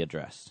already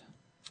addressed?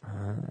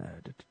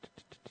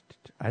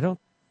 I don't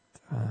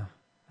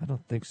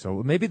think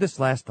so. Maybe this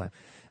last time.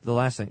 The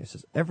last thing, it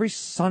says, every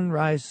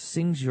sunrise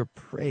sings your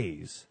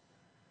praise.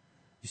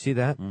 You see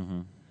that?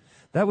 Mm-hmm.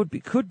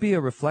 That could be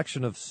a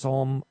reflection of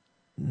Psalm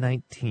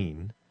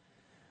 19,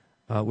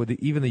 where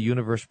even the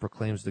universe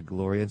proclaims the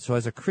glory. And so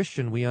as a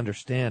Christian, we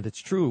understand,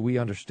 it's true, we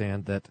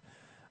understand that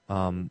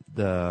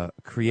the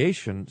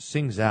creation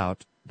sings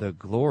out the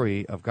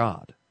glory of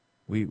God.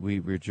 We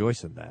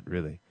rejoice in that,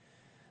 really.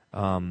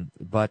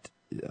 But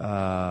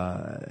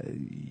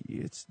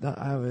it's not.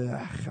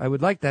 I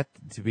would like that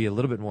to be a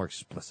little bit more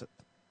explicit.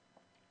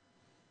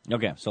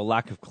 Okay, so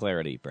lack of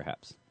clarity,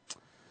 perhaps.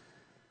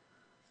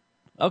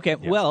 Okay,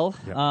 well,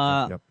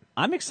 Yep.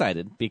 I'm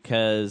excited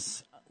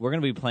because we're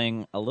going to be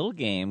playing a little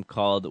game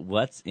called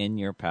What's in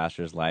Your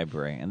Pastor's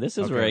Library. And this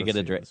is Okay, where I let's get a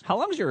see direct. this. How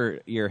long's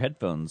your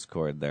headphones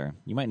cord there?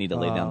 You might need to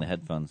lay down the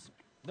headphones.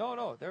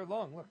 No, they're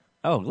long. Look.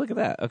 Oh, look at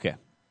that. Okay.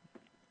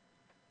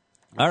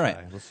 All right.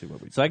 Let's see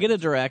what we. So I get a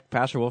direct.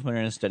 Pastor Wolfman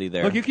in a study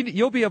there. Look,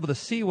 you'll be able to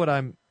see what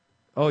I'm.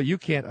 Oh, you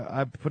can't.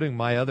 I'm putting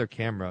my other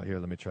camera out here.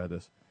 Let me try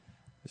this.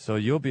 So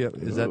you'll be.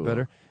 Is that Ooh.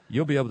 better?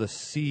 You'll be able to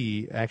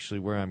see actually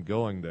where I'm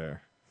going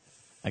there.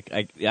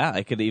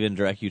 I could even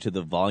direct you to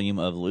the volume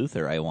of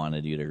Luther I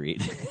wanted you to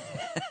read.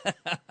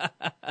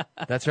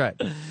 That's right.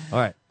 All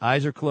right.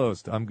 Eyes are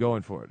closed. I'm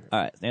going for it. All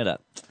right, stand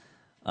up.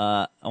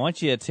 I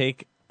want you to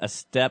take a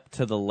step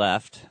to the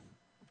left.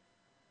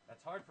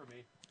 That's hard for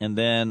me. And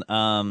then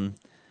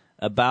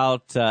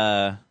about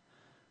go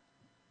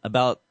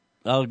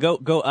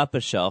up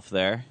a shelf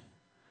there.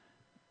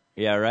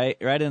 Yeah,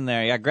 right in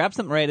there. Yeah, grab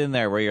something right in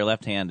there where your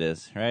left hand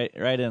is.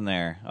 Right in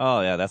there. Oh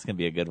yeah, that's gonna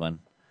be a good one.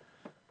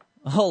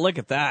 Oh, look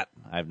at that.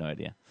 I have no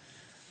idea.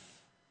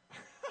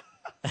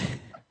 What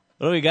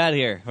do we got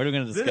here? What are we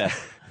going to discuss?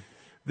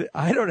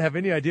 I don't have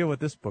any idea what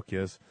this book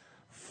is.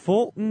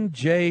 Fulton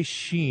J.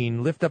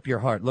 Sheen, Lift Up Your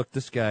Heart. Look,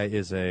 this guy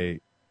is a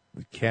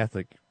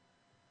Catholic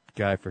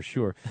guy for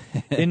sure.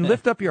 In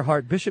Lift Up Your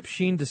Heart, Bishop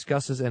Sheen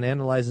discusses and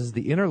analyzes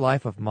the inner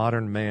life of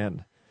modern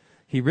man.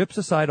 He rips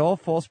aside all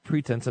false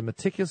pretense and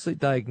meticulously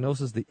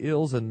diagnoses the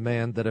ills in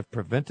man that have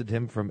prevented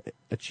him from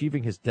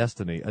achieving his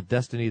destiny, a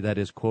destiny that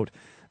is, quote,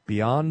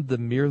 beyond the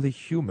merely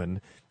human.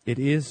 It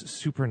is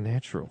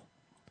supernatural.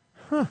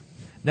 Huh.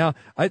 Now,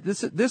 I've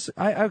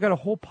got a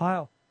whole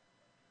pile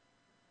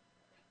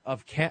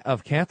of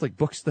Catholic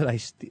books that I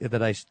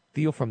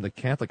steal from the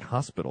Catholic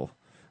hospital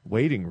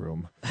waiting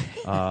room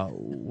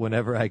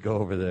whenever I go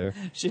over there.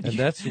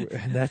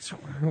 That's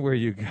where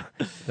you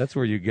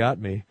got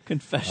me.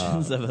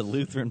 Confessions of a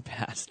Lutheran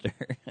pastor.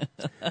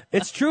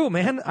 It's true,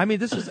 man. I mean,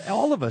 this is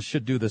all of us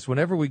should do this.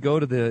 Whenever we go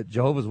to the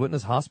Jehovah's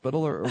Witness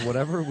hospital or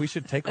whatever, we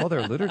should take all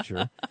their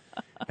literature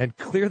and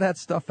clear that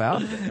stuff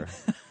out there.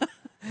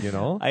 You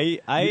know,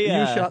 you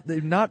shall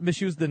not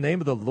misuse the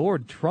name of the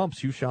Lord.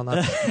 Trumps, you shall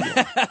not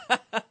steal.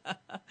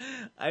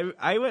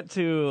 I went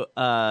to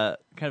kind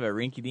of a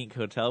rinky-dink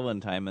hotel one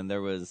time, and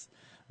there was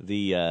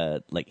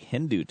the like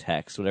Hindu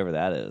text, whatever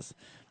that is.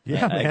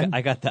 Yeah, man.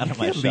 I got that on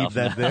my Can't shelf. leave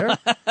that there.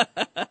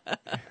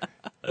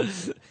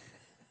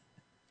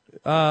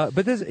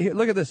 But this, here,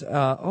 look at this.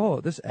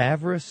 This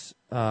avarice,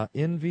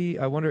 envy.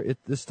 I wonder.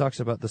 This talks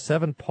about the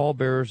 7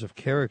 pallbearers of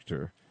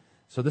character.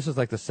 So this is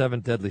like the 7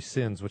 deadly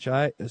sins.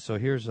 So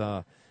here's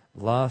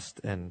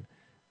lust and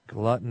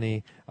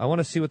gluttony. I want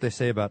to see what they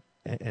say about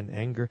and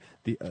anger.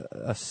 The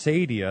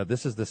asadia.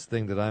 This is this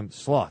thing that I'm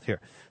sloth here.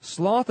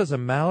 Sloth is a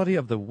malady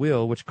of the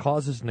will which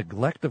causes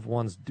neglect of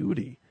one's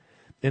duty.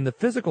 In the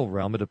physical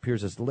realm, it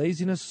appears as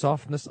laziness,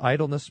 softness,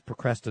 idleness,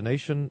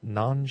 procrastination,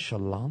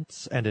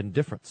 nonchalance, and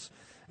indifference.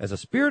 As a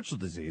spiritual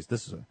disease,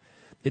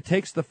 it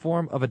takes the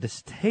form of a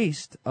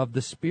distaste of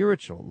the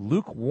spiritual,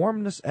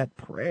 lukewarmness at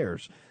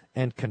prayers,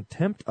 and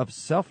contempt of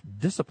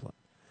self-discipline.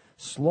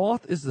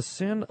 Sloth is the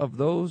sin of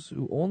those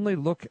who only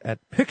look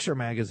at picture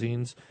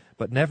magazines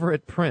but never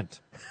at print,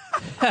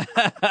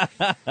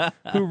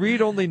 who read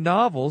only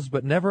novels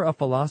but never a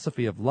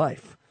philosophy of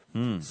life.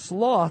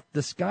 Sloth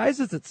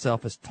disguises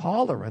itself as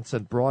tolerance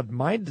and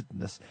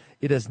broad-mindedness.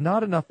 It has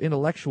not enough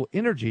intellectual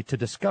energy to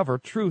discover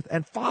truth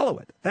and follow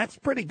it. That's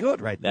pretty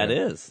good right there. That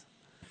is.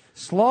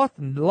 Sloth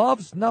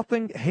loves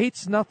nothing,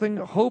 hates nothing,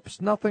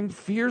 hopes nothing,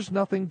 fears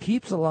nothing,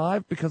 keeps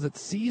alive because it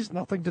sees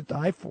nothing to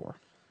die for.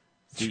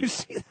 Did you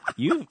see that?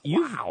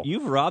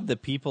 You've robbed the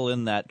people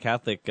in that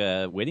Catholic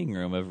waiting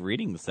room of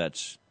reading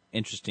such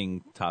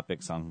interesting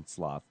topics on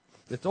sloth.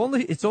 It's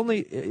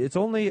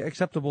only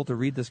acceptable to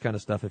read this kind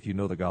of stuff if you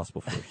know the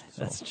gospel first.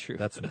 So That's true.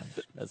 That's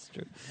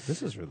true.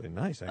 This is really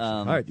nice, actually.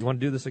 All right, you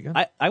want to do this again?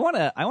 I want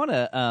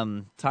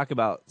to talk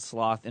about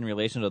sloth in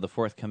relation to the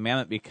 4th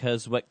commandment,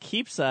 because what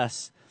keeps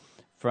us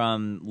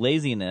from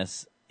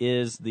laziness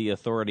is the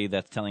authority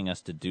that's telling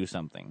us to do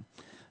something.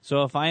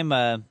 So if I'm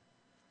a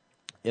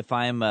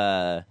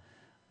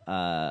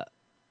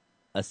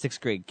 6th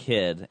grade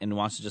kid and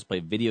wants to just play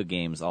video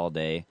games all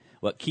day,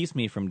 what keeps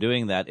me from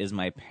doing that is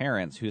my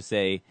parents who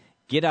say,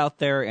 get out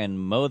there and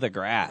mow the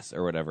grass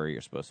or whatever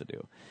you're supposed to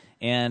do.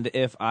 And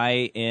if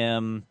I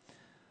am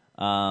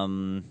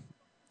a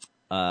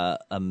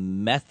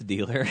meth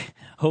dealer,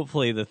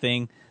 hopefully the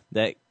thing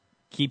that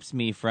keeps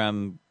me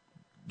from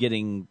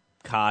getting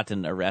caught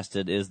and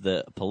arrested is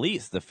the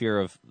police, the fear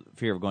of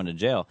going to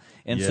jail.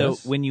 And so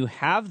when you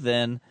have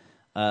then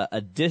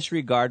a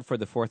disregard for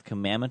the 4th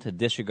commandment, a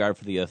disregard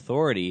for the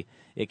authority,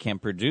 it can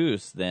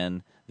produce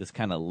then this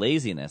kind of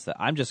laziness that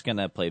I'm just going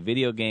to play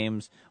video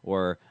games,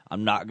 or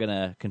I'm not going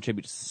to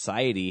contribute to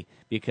society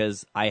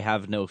because I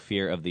have no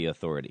fear of the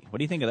authority. What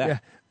do you think of that? Yeah,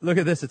 look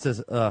at this. It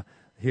says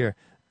here,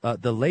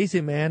 the lazy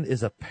man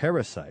is a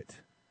parasite.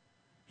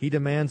 He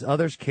demands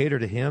others cater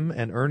to him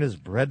and earn his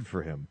bread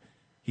for him.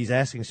 He's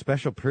asking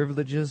special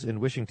privileges and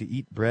wishing to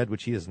eat bread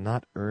which he has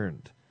not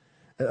earned.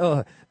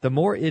 the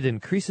more it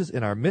increases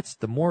in our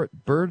midst, the more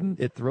burden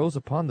it throws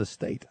upon the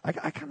state. I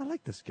kind of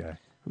like this guy.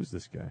 Who's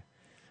this guy?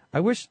 I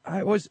wish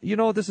I was,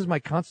 this is my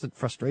constant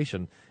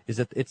frustration, is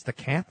that it's the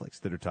Catholics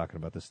that are talking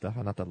about this stuff,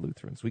 and not the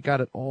Lutherans. We got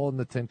it all in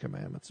the Ten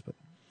Commandments, but...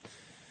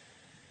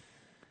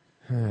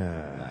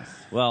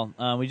 Well,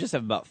 we just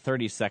have about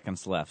 30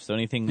 seconds left, so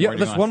anything more? Yeah,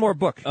 let's one more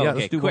book. Oh, yeah,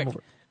 okay, let's do quick, one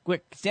more.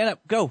 quick, stand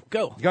up, go.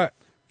 Got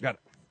it.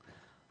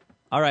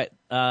 All right,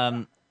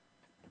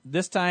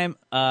 this time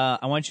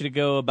I want you to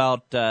go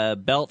about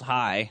belt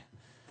high,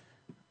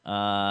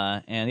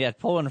 and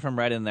pull one from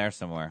right in there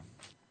somewhere.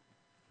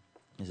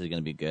 This is going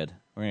to be good.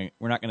 We're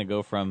not going to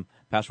go from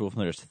Pastor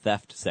Wolfmiller's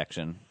theft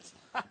section.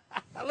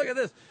 Look at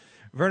this.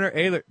 Werner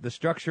Ehlert, The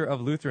Structure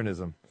of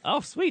Lutheranism. Oh,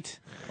 sweet.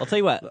 I'll tell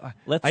you what.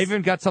 I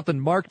even got something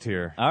marked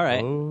here. All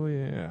right. Oh,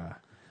 yeah.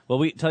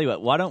 Well, tell you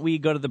what. Why don't we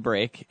go to the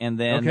break, and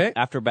then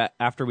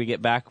after we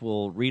get back,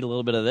 we'll read a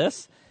little bit of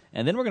this,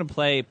 and then we're going to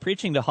play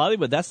Preaching to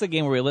Hollywood. That's the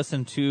game where we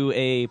listen to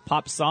a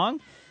pop song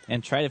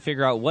and try to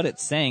figure out what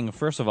it's saying,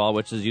 first of all,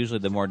 which is usually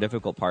the more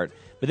difficult part.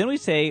 But then we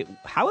say,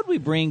 how would we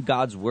bring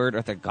God's word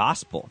or the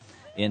gospel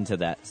into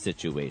that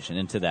situation,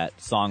 into that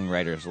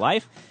songwriter's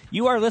life?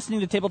 You are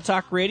listening to Table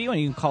Talk Radio, and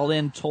you can call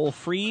in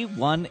toll-free,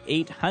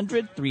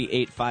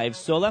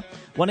 1-800-385-SOLA.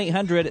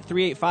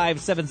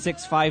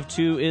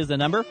 1-800-385-7652 is the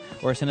number,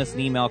 or send us an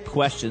email,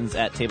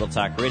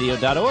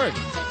 questions@tabletalkradio.org.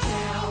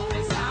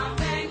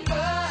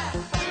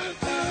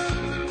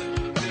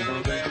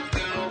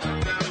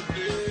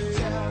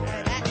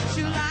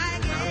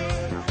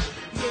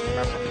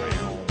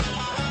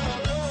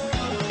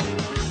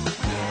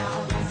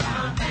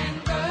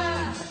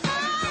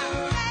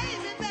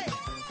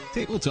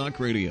 Table Talk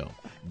Radio.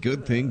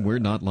 Good thing we're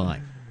not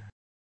live.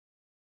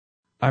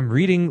 I'm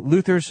reading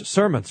Luther's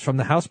sermons from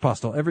the House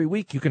Postil every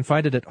week. You can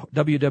find it at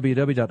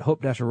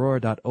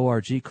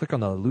www.hope-aurora.org. Click on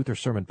the Luther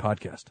Sermon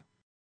Podcast.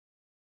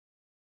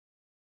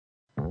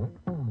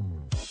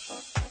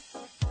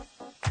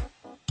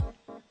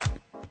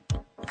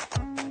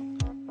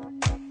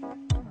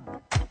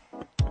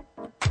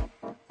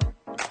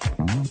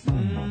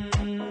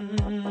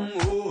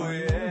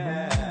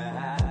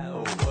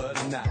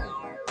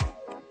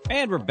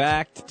 And we're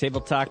back to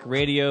Table Talk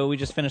Radio. We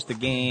just finished the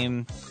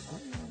game,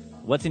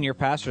 What's in Your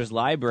Pastor's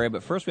Library?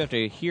 But first we have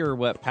to hear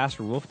what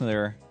Pastor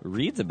Wolfmiller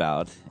reads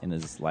about in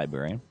his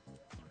library.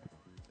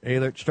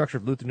 Ehlert, Structure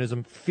of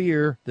Lutheranism,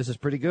 Fear. This is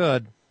pretty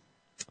good.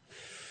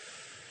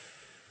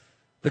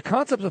 The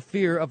concepts of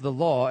fear of the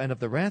law and of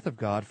the wrath of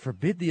God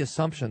forbid the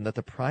assumption that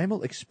the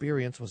primal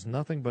experience was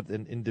nothing but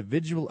an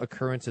individual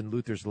occurrence in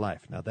Luther's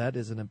life. Now, that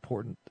is an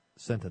important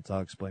sentence. I'll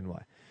explain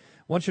why.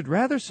 One should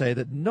rather say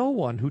that no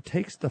one who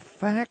takes the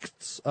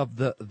facts of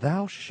the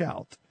thou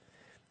shalt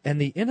and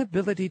the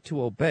inability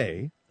to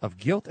obey of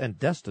guilt and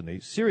destiny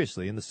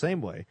seriously in the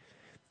same way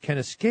can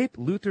escape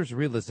Luther's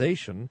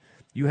realization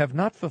you have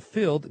not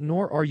fulfilled,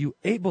 nor are you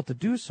able to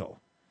do so.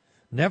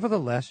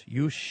 Nevertheless,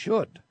 you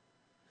should.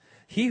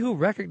 He who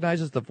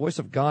recognizes the voice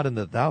of God in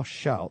the thou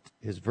shalt,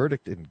 his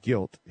verdict in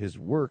guilt, his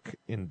work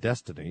in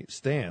destiny,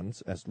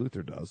 stands, as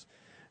Luther does,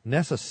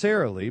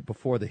 necessarily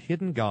before the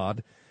hidden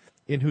God,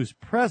 in whose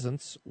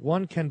presence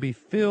one can be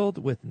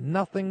filled with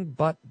nothing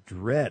but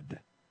dread.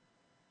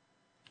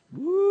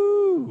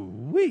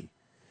 Woo-wee.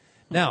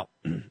 Now,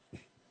 this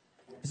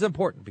is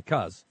important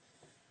because,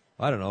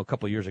 I don't know, a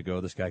couple years ago,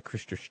 this guy,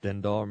 Christer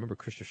Stendahl, remember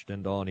Christer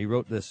Stendahl? And he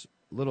wrote this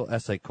little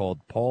essay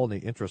called Paul and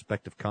the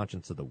Introspective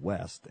Conscience of the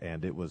West,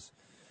 and it was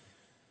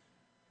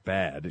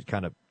bad. It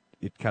kind of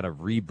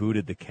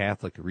rebooted the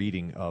Catholic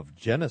reading of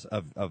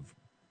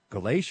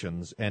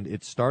Galatians, and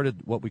it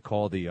started what we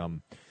call the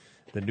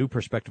new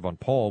perspective on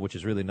Paul, which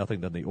is really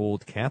nothing than the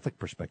old Catholic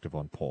perspective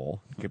on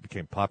Paul. It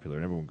became popular,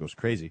 and everyone goes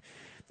crazy.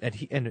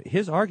 And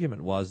his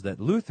argument was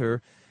that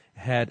Luther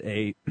had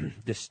a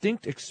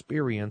distinct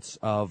experience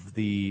of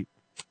the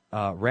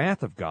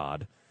wrath of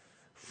God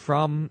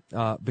from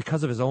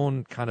because of his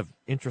own kind of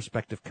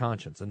introspective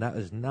conscience, and that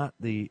is not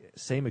the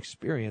same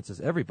experience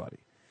as everybody.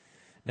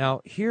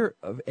 Now, here,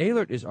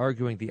 Ehlert is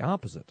arguing the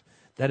opposite,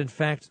 that in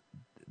fact,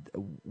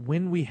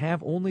 when we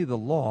have only the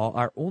law,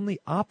 our only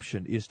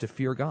option is to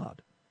fear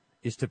God,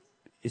 is to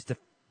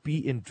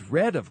be in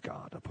dread of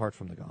God apart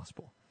from the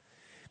gospel.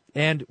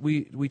 And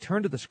we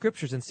turn to the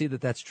scriptures and see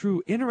that that's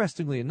true.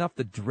 Interestingly enough,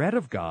 the dread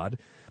of God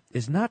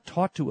is not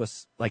taught to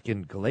us like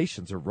in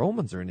Galatians or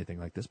Romans or anything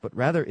like this, but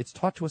rather it's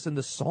taught to us in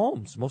the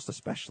Psalms, most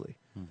especially,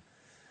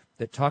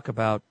 that talk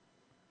about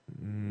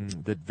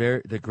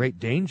the great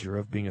danger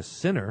of being a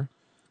sinner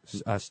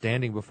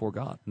standing before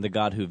God. The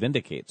God who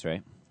vindicates,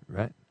 right?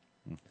 Right.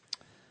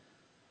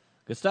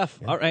 Good stuff.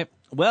 Yeah. All right.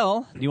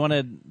 Well, do you want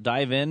to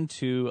dive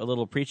into a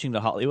little Preaching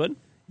to Hollywood?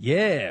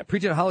 Yeah,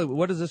 Preaching to Hollywood.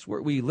 What does this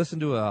work? We listen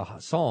to a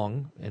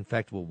song. In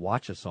fact, we'll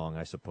watch a song,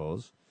 I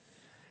suppose.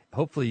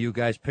 Hopefully you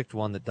guys picked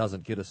one that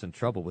doesn't get us in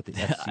trouble with the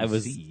FCC. I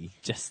was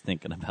just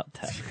thinking about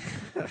that.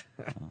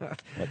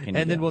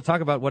 And then we'll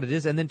talk about what it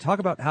is, and then talk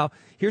about how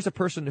here's a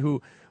person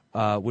who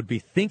would be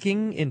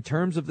thinking in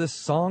terms of this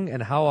song,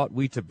 and how ought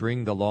we to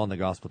bring the law and the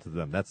gospel to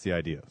them. That's the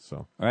idea.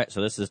 So, all right,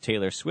 so this is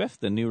Taylor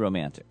Swift, The New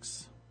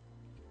Romantics.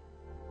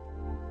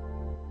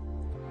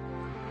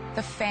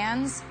 The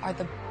fans are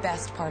the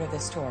best part of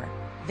this tour.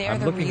 They're I'm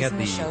the looking at reason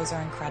the the shows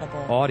are incredible.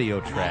 audio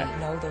And track. I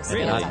know those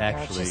Really? fans Not out there are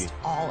actually just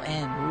all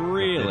in.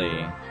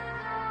 Really?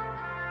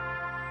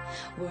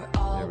 We're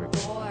all There we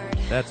go. bored.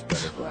 That's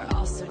better. We're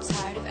all so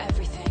tired of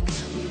everything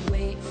we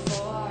wait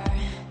for.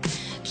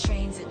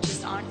 Trains that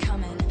just aren't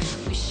coming.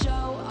 We show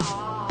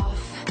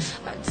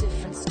off our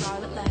different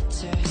scarlet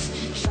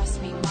letters.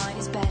 Trust me, mine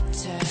is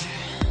better.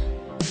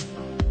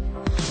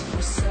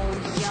 We're so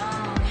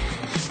young,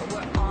 but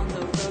we're on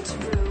the road to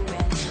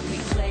ruin. We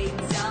play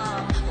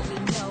dumb, but we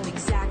know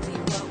exactly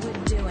what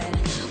we're doing.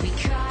 We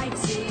cry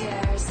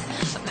tears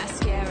of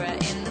mascara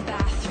in the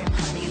bathroom.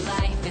 Honey,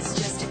 life is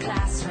just a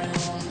classroom.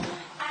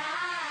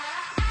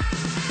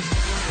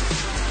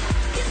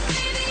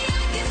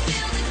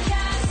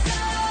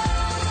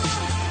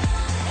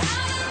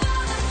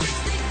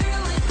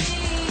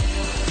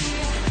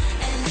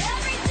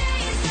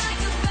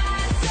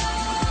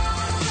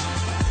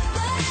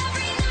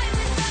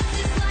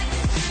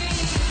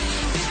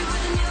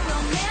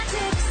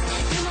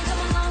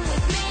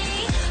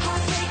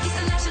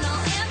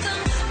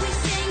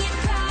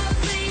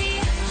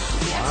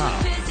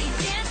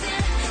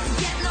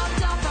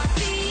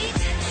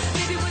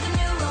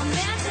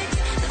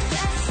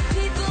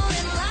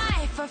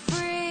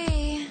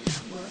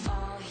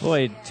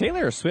 Boy,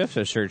 Taylor Swift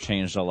has sure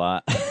changed a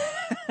lot.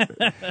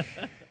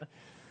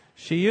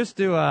 She used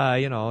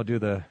to, do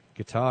the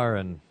guitar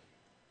and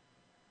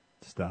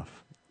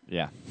stuff.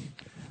 Yeah.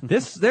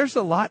 There's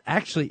a lot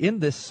actually in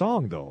this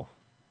song, though.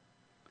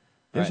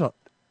 There's Right.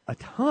 a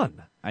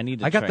ton. I need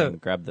to I got try the-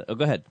 and grab the... Oh,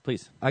 go ahead,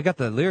 please. I got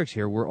the lyrics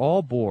here. We're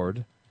all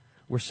bored.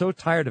 We're so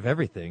tired of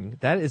everything.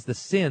 That is the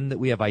sin that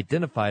we have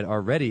identified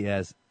already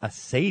as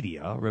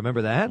asadia.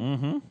 Remember that?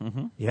 Mm-hmm,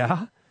 mm-hmm.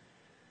 Yeah.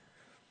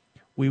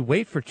 We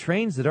wait for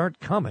trains that aren't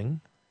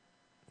coming.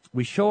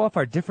 We show off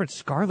our different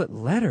scarlet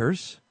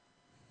letters.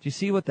 Do you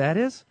see what that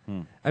is?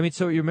 I mean,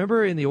 so you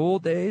remember in the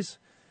old days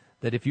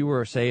that if you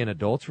were, say, an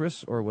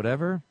adulteress or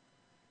whatever,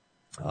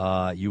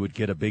 you would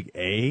get a big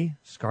A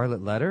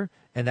scarlet letter,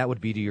 and that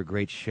would be to your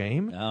great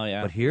shame. Oh,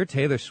 yeah. But here,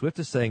 Taylor Swift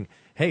is saying,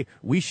 hey,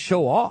 we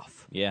show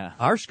off Yeah.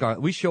 our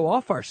scarlet. We show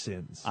off our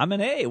sins. I'm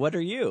an A. What are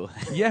you?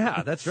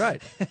 Yeah, that's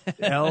right.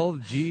 L,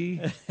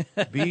 G,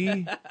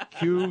 B,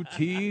 Q,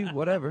 T,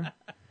 whatever.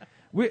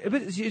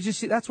 But you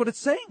see, that's what it's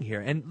saying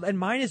here, and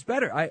mine is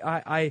better.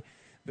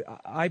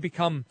 I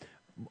become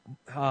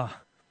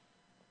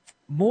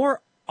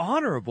more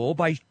honorable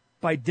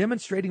by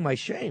demonstrating my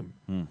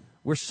shame.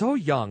 We're so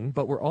young,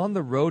 but we're on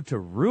the road to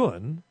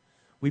ruin.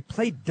 We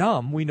play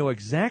dumb. We know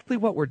exactly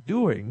what we're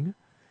doing.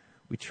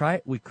 We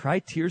cry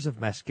tears of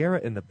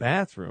mascara in the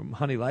bathroom.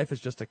 Honey, life is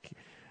just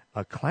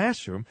a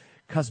classroom.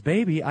 'Cause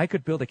baby, I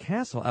could build a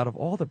castle out of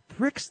all the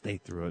bricks they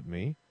threw at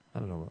me. I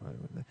don't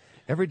know.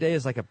 Every day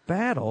is like a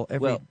battle.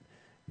 Every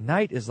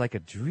night is like a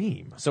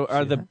dream. So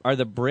See that? are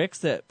the bricks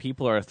that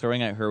people are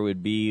throwing at her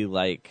would be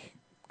like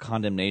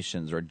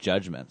condemnations or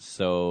judgments?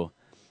 So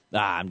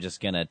I'm just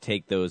going to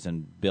take those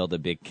and build a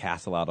big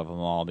castle out of them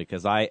all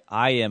because I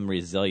am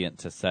resilient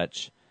to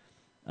such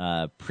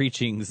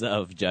preachings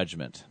of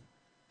judgment.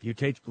 You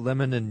take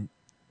lemons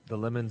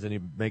and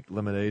you make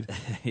lemonade.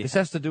 This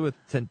has to do with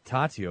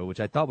tentatio, which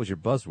I thought was your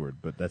buzzword,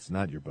 but that's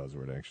not your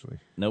buzzword, actually.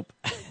 Nope.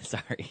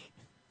 Sorry.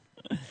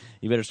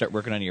 You better start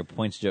working on your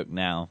points joke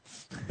now.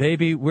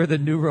 Baby, we're the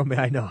new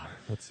I know.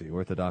 Let's see.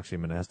 Orthodoxy,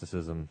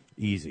 monasticism.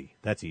 Easy.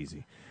 That's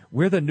easy.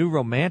 We're the new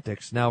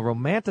romantics. Now,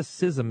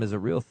 romanticism is a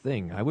real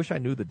thing. I wish I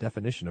knew the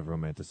definition of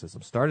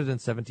romanticism. Started in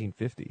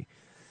 1750.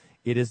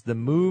 It is the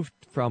move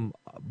from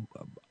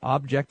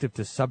objective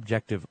to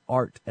subjective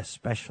art,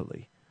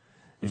 especially.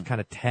 It kind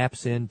of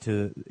taps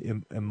into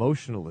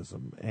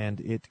emotionalism,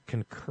 and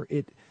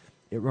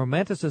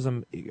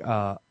romanticism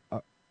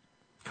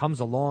comes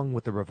along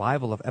with the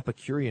revival of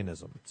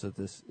Epicureanism. So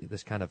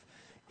this kind of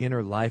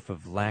inner life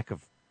of lack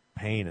of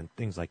pain and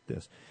things like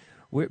this.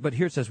 But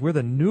here it says, we're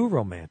the new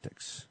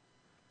romantics.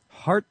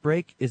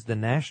 Heartbreak is the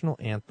national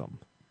anthem.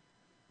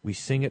 We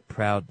sing it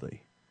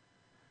proudly.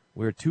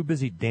 We're too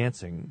busy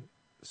dancing,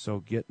 so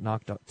get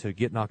knocked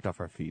off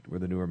our feet. We're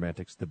the new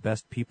romantics. The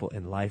best people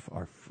in life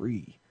are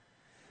free.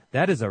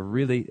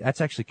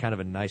 That's actually kind of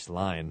a nice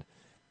line,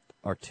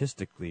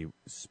 artistically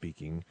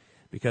speaking,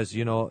 because,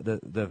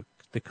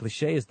 the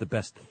cliche is the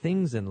best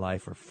things in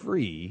life are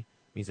free,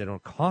 means they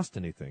don't cost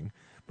anything.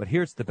 But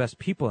here it's the best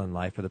people in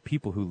life are the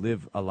people who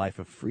live a life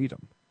of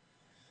freedom.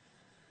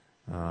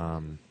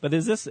 But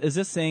is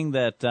this saying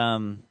that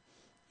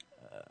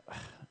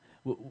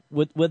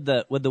would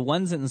the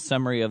one sentence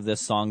summary of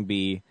this song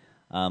be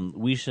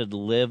we should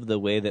live the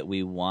way that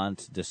we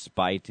want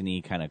despite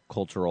any kind of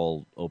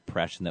cultural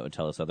oppression that would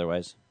tell us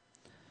otherwise?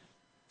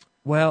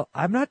 Well,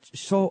 I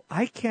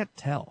can't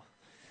tell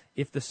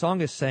if the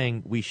song is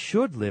saying we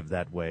should live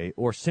that way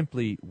or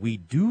simply we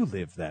do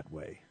live that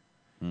way.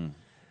 In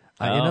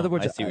other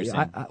words, I see what you're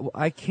saying.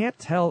 I can't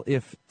tell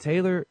if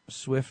Taylor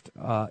Swift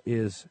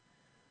is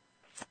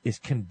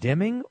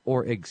condemning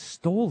or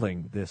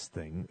extolling this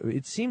thing.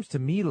 It seems to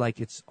me like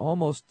it's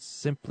almost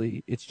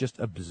simply, it's just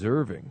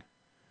observing.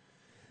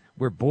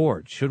 we're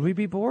bored. Should we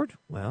be bored?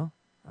 Well,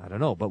 I don't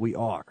know, but we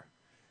are.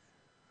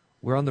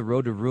 We're on the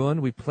road to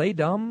ruin. We play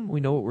dumb. We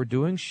know what we're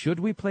doing.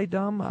 Should we play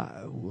dumb?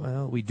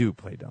 Well, we do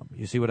play dumb.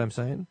 You see what I'm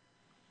saying?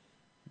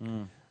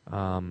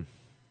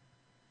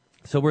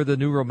 So we're the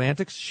new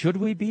romantics. Should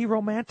we be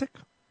romantic?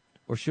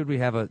 Or should we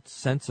have a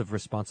sense of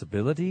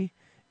responsibility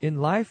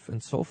in life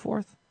and so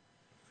forth?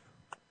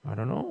 I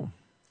don't know.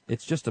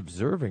 It's just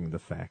observing the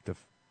fact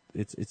of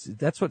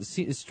that's what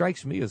it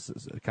strikes me as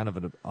kind of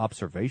an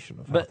observation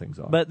of how things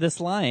are. But this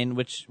line,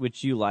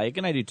 which you like,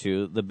 and I do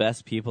too, the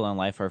best people in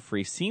life are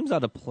free, seems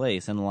out of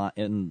place in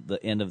the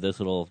end of this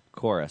little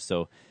chorus.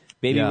 So,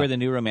 baby, we're the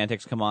new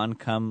romantics.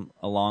 Come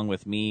along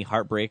with me.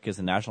 Heartbreak is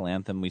the national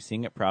anthem. We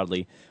sing it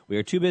proudly. We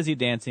are too busy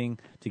dancing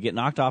to get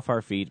knocked off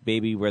our feet.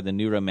 Baby, we're the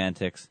new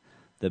romantics.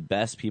 The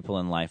best people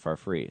in life are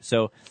free.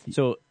 So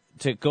to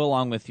go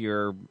along with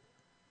your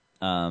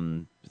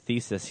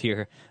thesis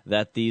here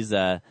that these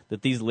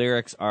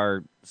lyrics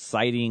are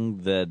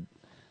citing the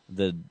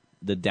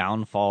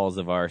downfalls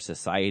of our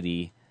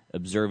society,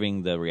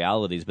 observing the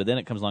realities, but then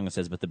it comes along and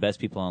says, "But the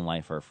best people in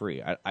life are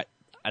free." I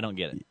don't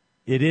get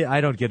it. I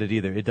don't get it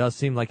either. It does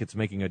seem like it's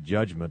making a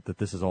judgment that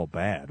this is all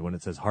bad when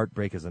it says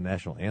heartbreak is a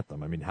national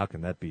anthem. I mean, how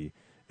can that be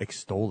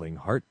extolling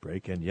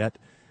heartbreak? And yet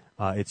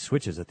it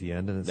switches at the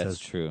end and it says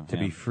true. To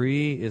be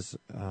free is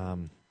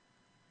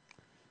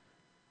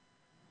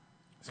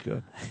it's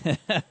good.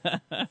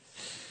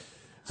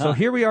 So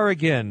here we are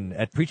again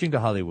at Preaching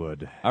to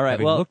Hollywood. All right,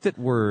 having looked at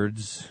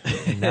words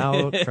and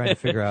now trying to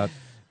figure out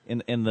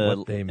in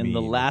what they mean. In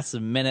the last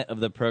minute of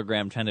the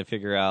program, trying to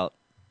figure out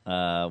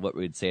what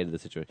we'd say to the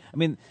situation. I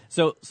mean,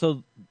 so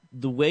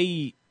the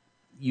way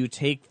you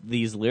take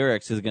these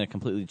lyrics is going to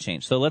completely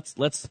change. So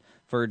let's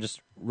for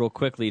just real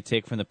quickly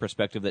take from the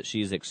perspective that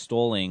she's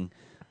extolling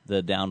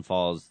the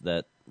downfalls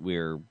that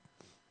we're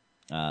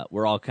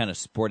all kind of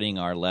sporting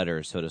our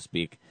letters, so to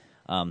speak.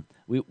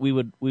 We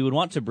would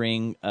want to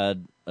bring a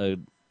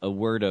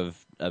word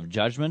of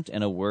judgment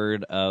and a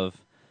word of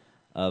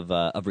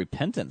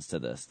repentance to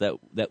this,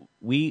 that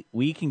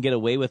we can get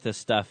away with this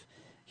stuff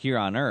here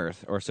on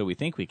earth, or so we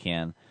think we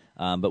can,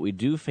 but we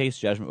do face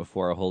judgment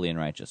before a holy and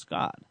righteous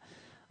God.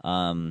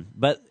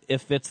 But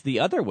if it's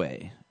the other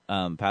way,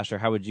 Pastor,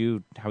 how would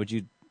you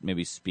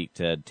maybe speak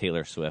to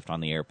Taylor Swift on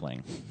the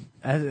airplane?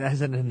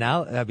 As an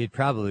analogy, I mean,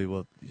 probably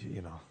will,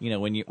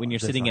 when you're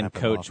sitting in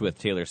coach with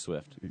Taylor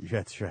Swift.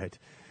 That's right.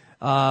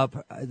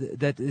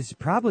 That is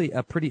probably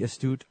a pretty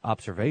astute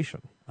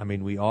observation. I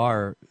mean, we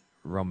are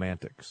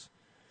romantics.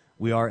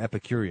 We are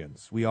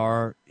Epicureans. We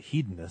are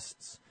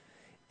hedonists.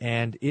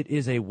 And it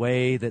is a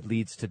way that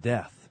leads to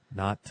death,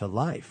 not to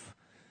life.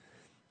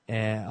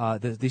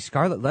 And the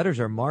scarlet letters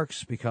are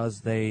marks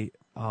because they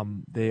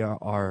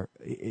are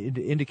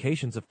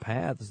indications of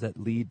paths that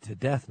lead to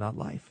death, not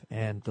life.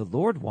 And the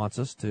Lord wants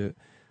us to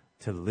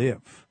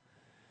live.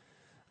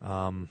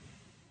 And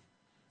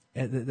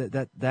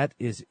that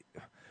is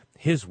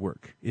His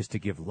work, is to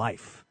give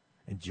life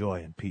and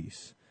joy and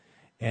peace.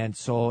 And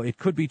so it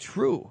could be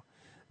true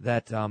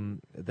that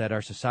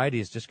our society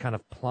is just kind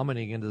of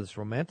plummeting into this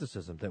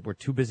romanticism, that we're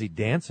too busy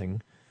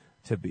dancing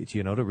to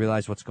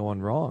realize what's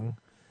going wrong.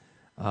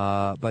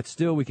 But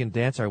still, we can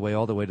dance our way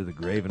all the way to the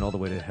grave and all the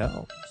way to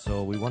hell.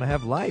 So we want to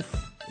have life.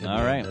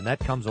 All right. And that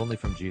comes only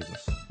from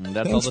Jesus.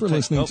 Thanks for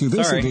listening to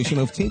this edition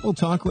of Table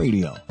Talk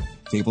Radio.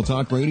 Table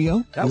Talk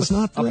Radio is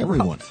not for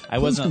everyone.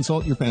 Please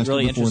consult your pastor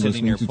really before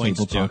listening to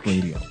Table Talk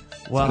Radio.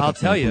 Well, I'll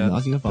tell you,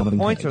 the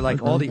points are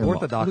like all the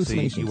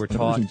orthodoxy you were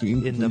taught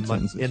in the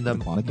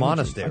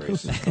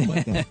monasteries.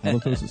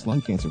 Halitosis,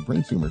 lung cancer,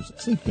 brain tumors,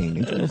 sleep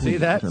pain. See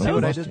that? See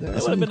what I did there?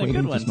 That would have been a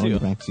good one, too.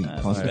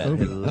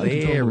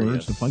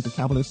 Hilarious. To fight the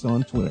Calvinists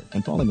on Twitter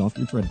and falling off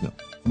your treadmill.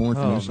 For more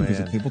information,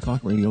 visit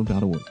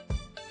tabletalkradio.org.